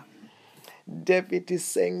hunger? David is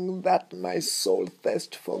saying that my soul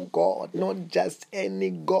thirsts for God, not just any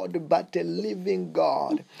God, but a living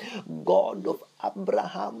God, God of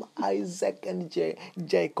Abraham, Isaac, and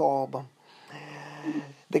Jacob,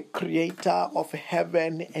 the creator of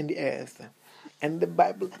heaven and earth. And the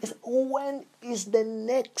Bible is, when is the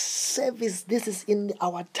next service? This is in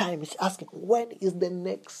our time. It's asking, when is the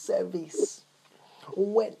next service?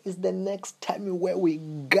 When is the next time where we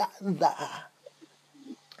gather?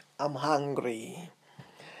 I'm hungry.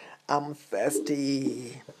 I'm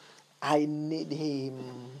thirsty. I need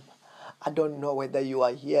him. I don't know whether you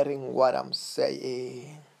are hearing what I'm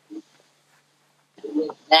saying.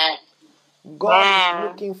 God is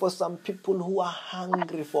looking for some people who are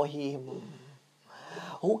hungry for him,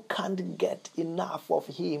 who can't get enough of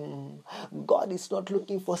him. God is not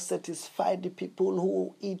looking for satisfied people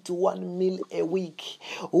who eat one meal a week,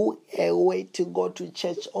 who wait to go to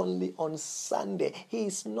church only on Sunday. He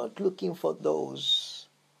is not looking for those.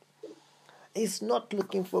 He's not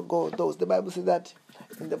looking for those. The Bible says that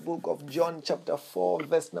in the book of John chapter 4,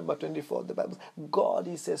 verse number 24, the Bible says, God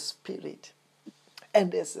is a spirit.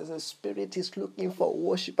 And as a spirit is looking for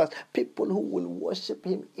worshippers, people who will worship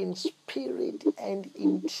him in spirit and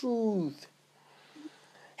in truth.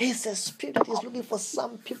 He's a spirit. He's looking for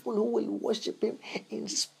some people who will worship him in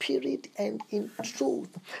spirit and in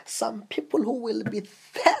truth. Some people who will be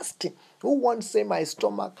thirsty, who won't say my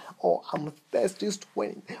stomach or I'm thirsty.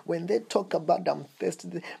 When they talk about I'm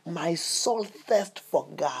thirsty, my soul thirsts for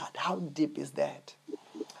God. How deep is that?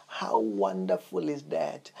 How wonderful is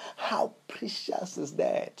that? How precious is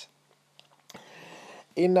that?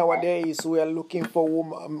 In our days, we are looking for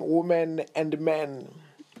women and men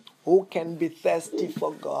who can be thirsty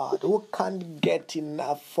for God, who can't get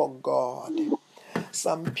enough for God.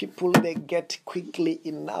 Some people, they get quickly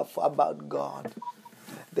enough about God.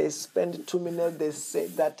 They spend 2 minutes, they say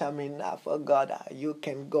that I'm enough for God. You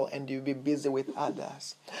can go and you'll be busy with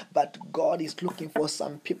others. But God is looking for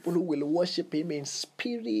some people who will worship him in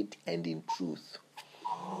spirit and in truth,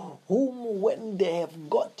 whom when they have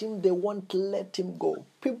got him, they won't let him go.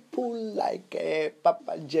 People like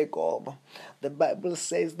Papa Jacob. The Bible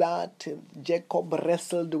says that Jacob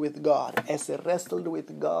wrestled with God. As he wrestled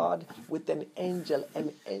with God, with an angel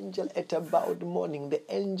at about morning, the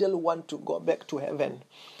angel wanted to go back to heaven.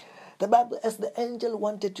 The Bible, as the angel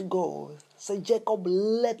wanted to go, said, Jacob,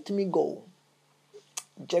 let me go.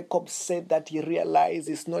 Jacob said that he realized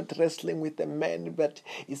he's not wrestling with a man, but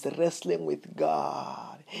he's wrestling with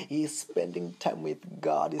God. He's spending time with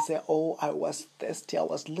God. He said, oh, I was thirsty. I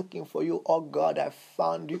was looking for you. Oh, God, I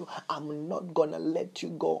found you. I'm not going to let you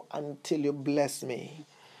go until you bless me.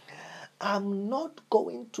 I'm not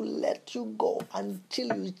going to let you go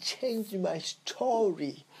until you change my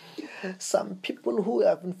story. Some people who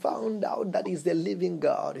have found out that he's the living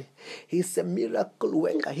God. He's a miracle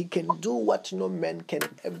worker. He can do what no man can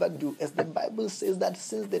ever do. As the Bible says that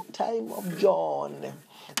since the time of John,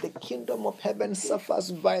 the kingdom of heaven suffers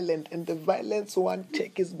violence, and the violence one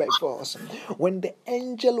take is by force. When the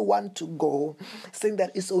angel want to go, saying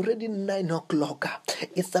that it's already 9 o'clock,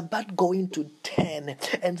 it's about going to 10,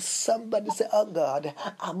 and somebody say, oh God,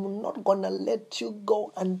 I'm not going to let you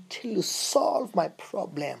go until you solve my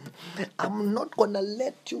problem. I'm not going to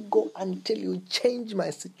let you go until you change my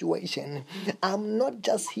situation. I'm not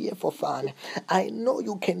just here for fun. I know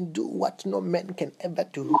you can do what no man can ever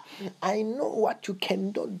do. I know what you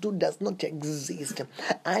cannot do does not exist.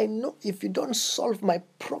 I know if you don't solve my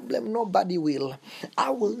problem, nobody will.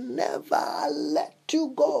 I will never let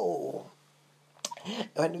you go.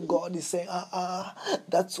 When God is saying,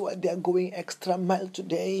 that's why they are going extra mile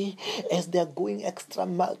today. As they are going extra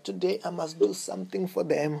mile today, I must do something for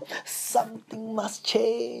them. Something must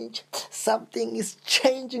change. Something is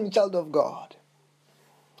changing, child of God.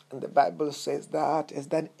 And the Bible says that as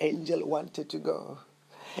that angel wanted to go,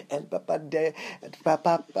 and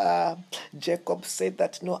Papa Jacob said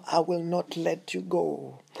that, no, I will not let you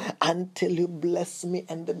go until you bless me.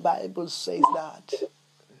 And the Bible says that.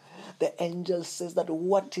 The angel says that,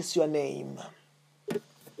 what is your name?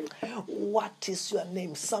 What is your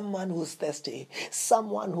name? Someone who's thirsty,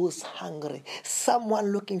 someone who's hungry,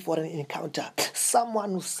 someone looking for an encounter,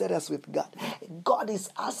 someone who's serious with God. God is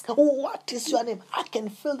asking, what is your name? I can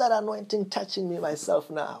feel that anointing touching me myself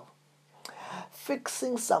now.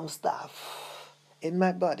 Fixing some stuff in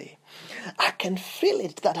my body. I can feel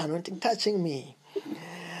it, that anointing touching me.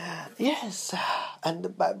 Yes, and the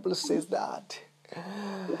Bible says that.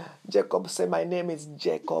 Jacob said, my name is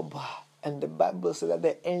Jacob. And the Bible said that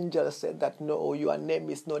the angel said that, no, your name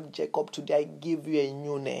is not Jacob. Today I give you a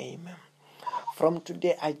new name. From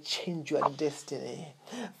today, I change your destiny.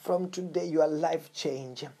 From today, your life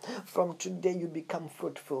change. From today, you become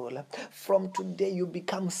fruitful. From today, you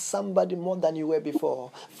become somebody more than you were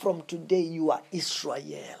before. From today, you are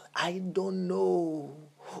Israel. I don't know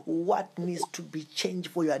what needs to be changed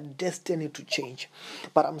for your destiny to change.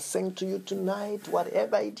 But I'm saying to you tonight,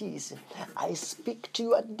 whatever it is, I speak to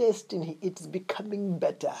your destiny. It's becoming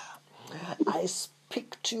better. I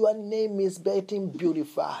speak to your name is getting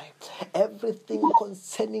beautified. Everything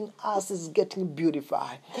concerning us is getting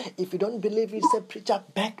beautified. If you don't believe it, say, preacher,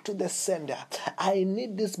 back to the sender. I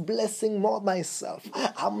need this blessing more myself.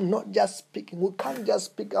 I'm not just speaking. We can't just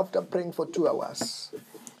speak after praying for 2 hours.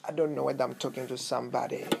 I don't know whether I'm talking to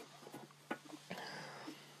somebody.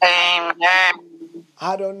 Amen.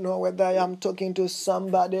 I don't know whether I am talking to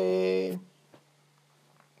somebody.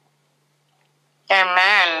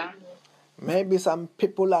 Amen. Maybe some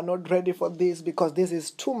people are not ready for this because this is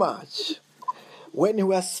too much. When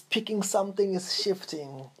we are speaking, something is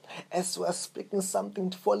shifting. As we are speaking, something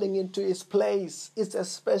falling into its place. It's a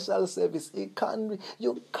special service. You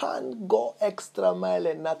can't go extra mile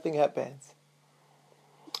and nothing happens.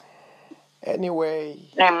 Anyway,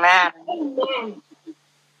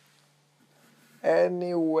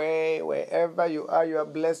 wherever you are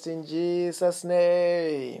blessed in Jesus'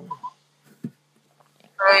 name.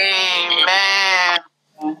 Amen.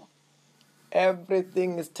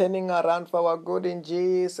 Everything is turning around for our good in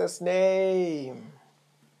Jesus' name.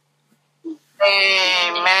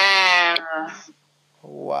 Amen.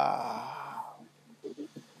 Wow.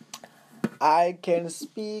 I can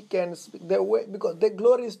speak and speak the way, because the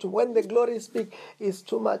glory is when the glory speak is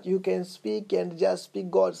too much. You can speak and just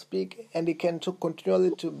speak, God speak, and He can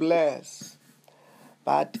continually to bless.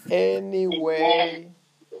 But anyway,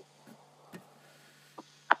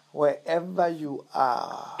 wherever you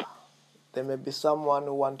are, there may be someone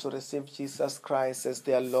who wants to receive Jesus Christ as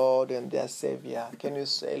their Lord and their Savior. Can you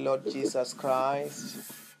say, Lord Jesus Christ?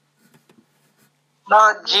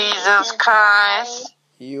 Lord Jesus Christ,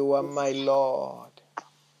 You are my Lord.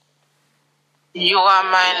 you are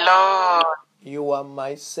my Lord. You are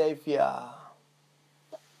my Savior.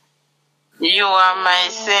 You are my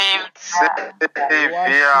Savior. Wash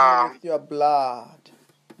me with your blood.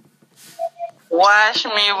 Wash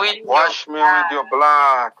me with your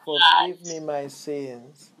blood. Forgive me my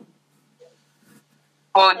sins.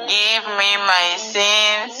 Forgive me my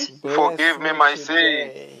sins. Forgive me my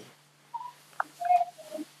sins.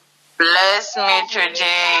 Bless me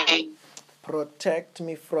today. Protect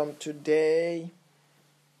me from today.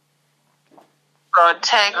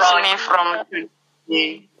 Protect me from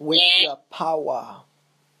today. With your power.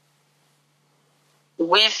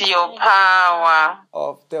 With your power.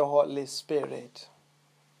 Of the Holy Spirit.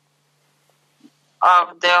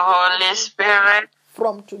 Of the Holy Spirit.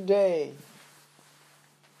 From today.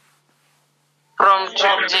 From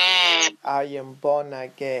today. I am born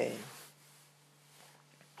again.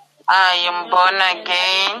 I am born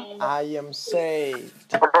again. I am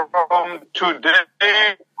saved. From today.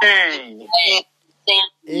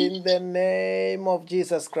 In the name of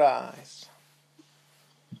Jesus Christ.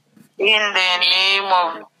 In the name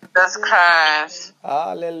of Jesus Christ.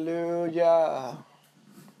 Hallelujah.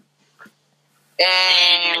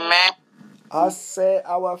 Amen. I say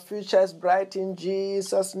our future is bright in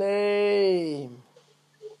Jesus' name.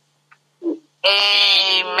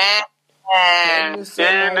 Amen. Can you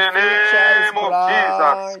say in the name of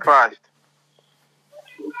Jesus Christ.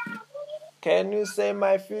 Can you say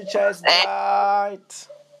my future is bright?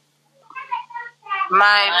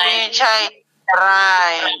 My future is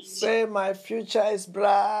bright. Say my future is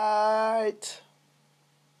bright.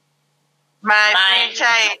 My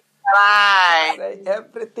future is bright. Say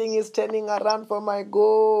everything is turning around for my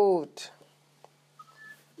good.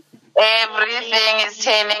 Everything is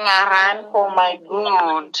turning around for my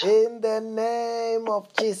good. In the name of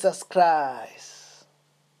Jesus Christ.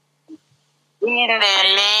 In the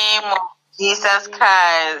name of Jesus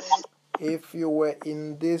Christ. If you were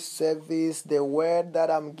in this service, the word that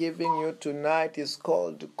I'm giving you tonight is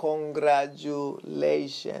called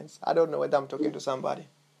congratulations. I don't know whether I'm talking to somebody.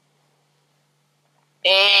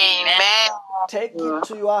 Amen. Take it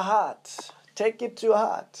to your heart. Take it to your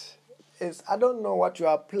heart. I don't know what you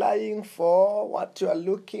are applying for, what you are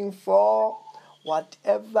looking for,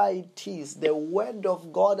 whatever it is. The word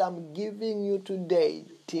of God I'm giving you today,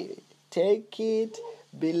 take it,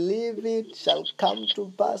 believe it, shall come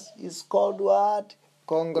to pass. It's called what?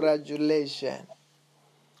 Congratulations.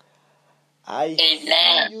 I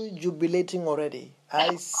see you jubilating already.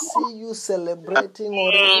 I see you celebrating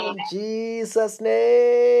already in Jesus'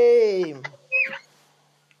 name.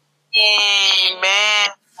 Amen.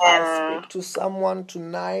 I speak to someone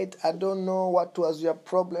tonight. I don't know what was your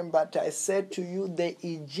problem, but I said to you, the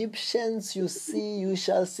Egyptians you see, you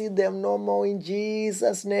shall see them no more in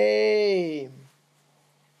Jesus' name.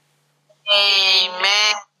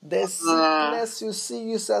 Amen. The sickness you see,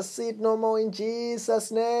 you shall see it no more in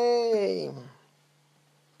Jesus' name.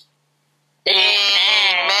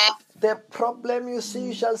 Amen. The problem you see,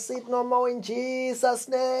 you shall see it no more in Jesus'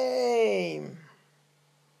 name.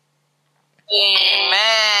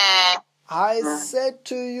 Amen. I said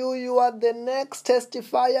to you, you are the next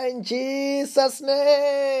testifier in Jesus'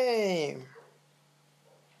 name.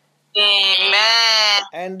 Amen.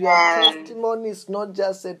 And your testimony is not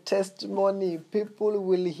just a testimony. People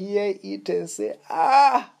will hear it and say,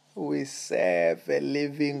 we serve a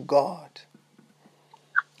living God.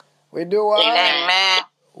 We do what? Amen.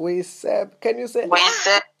 We serve. Can you say, We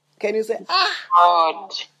serve Can you say,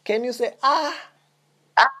 God. Can you say,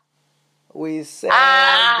 We serve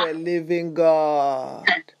a living God.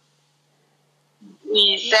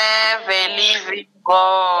 We serve a living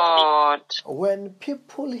God. When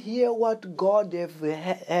people hear what God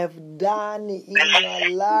have done in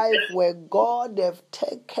your life, where God have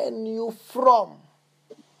taken you from,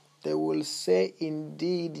 they will say,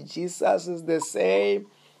 indeed, Jesus is the same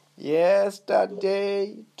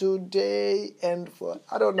yesterday, today, and for.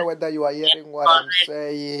 I don't know whether you are hearing what I'm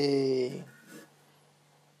saying.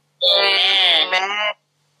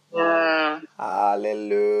 Amen.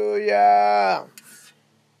 Hallelujah.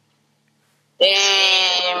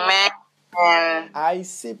 Amen. I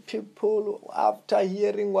see people, after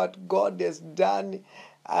hearing what God has done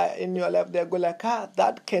in your life, they go like,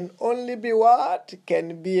 that can only be what?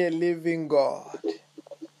 Can be a living God.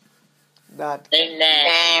 That can be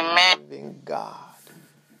a living God.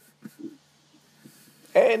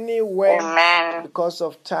 Anyway, because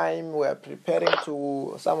of time, we're preparing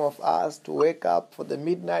some of us to wake up for the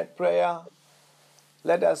midnight prayer.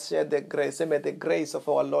 Let us share the grace. May the grace of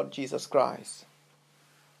our Lord Jesus Christ.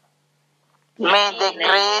 May the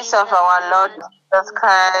grace of our Lord Jesus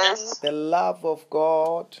Christ, the love of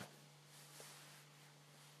God,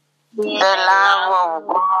 the love of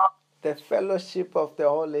God, the fellowship of the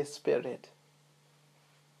Holy Spirit,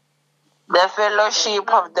 the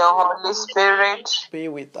fellowship of the Holy Spirit be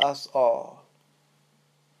with us all.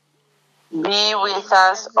 Be with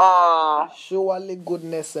us all. Surely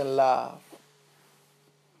goodness and love.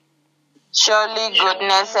 Surely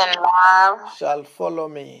goodness and love shall follow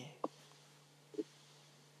me.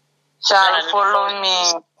 Shall follow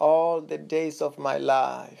me all the days of my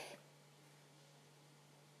life.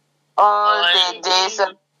 All the days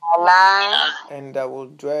of my life. And I will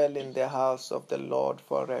dwell in the house of the Lord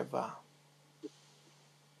forever.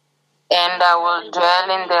 And I will dwell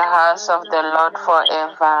in the house of the Lord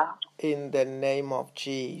forever. In the name of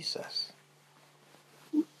Jesus.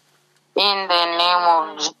 In the name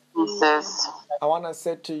of Jesus. I want to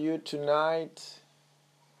say to you tonight,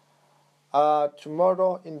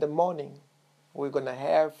 tomorrow in the morning, we're going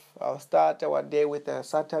to start our day with a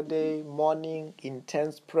Saturday morning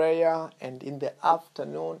intense prayer, and in the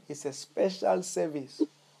afternoon is a special service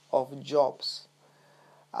of jobs.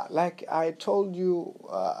 Like I told you,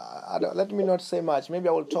 let me not say much. Maybe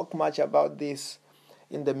I will talk much about this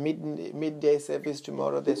in the midday service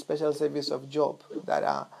tomorrow, the special service of job.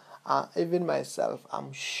 That even myself,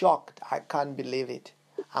 I'm shocked. I can't believe it.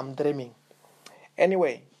 I'm dreaming.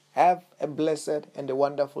 Anyway, have a blessed and a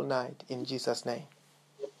wonderful night in Jesus' name.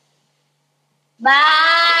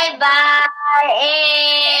 Bye-bye,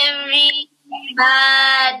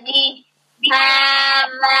 everybody. Have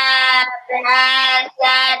a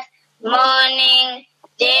blessed morning,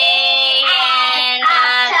 day, and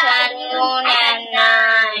afternoon and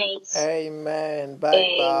night. Amen.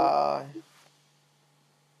 Bye-bye.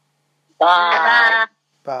 Bye.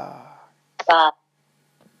 Bye. Bye.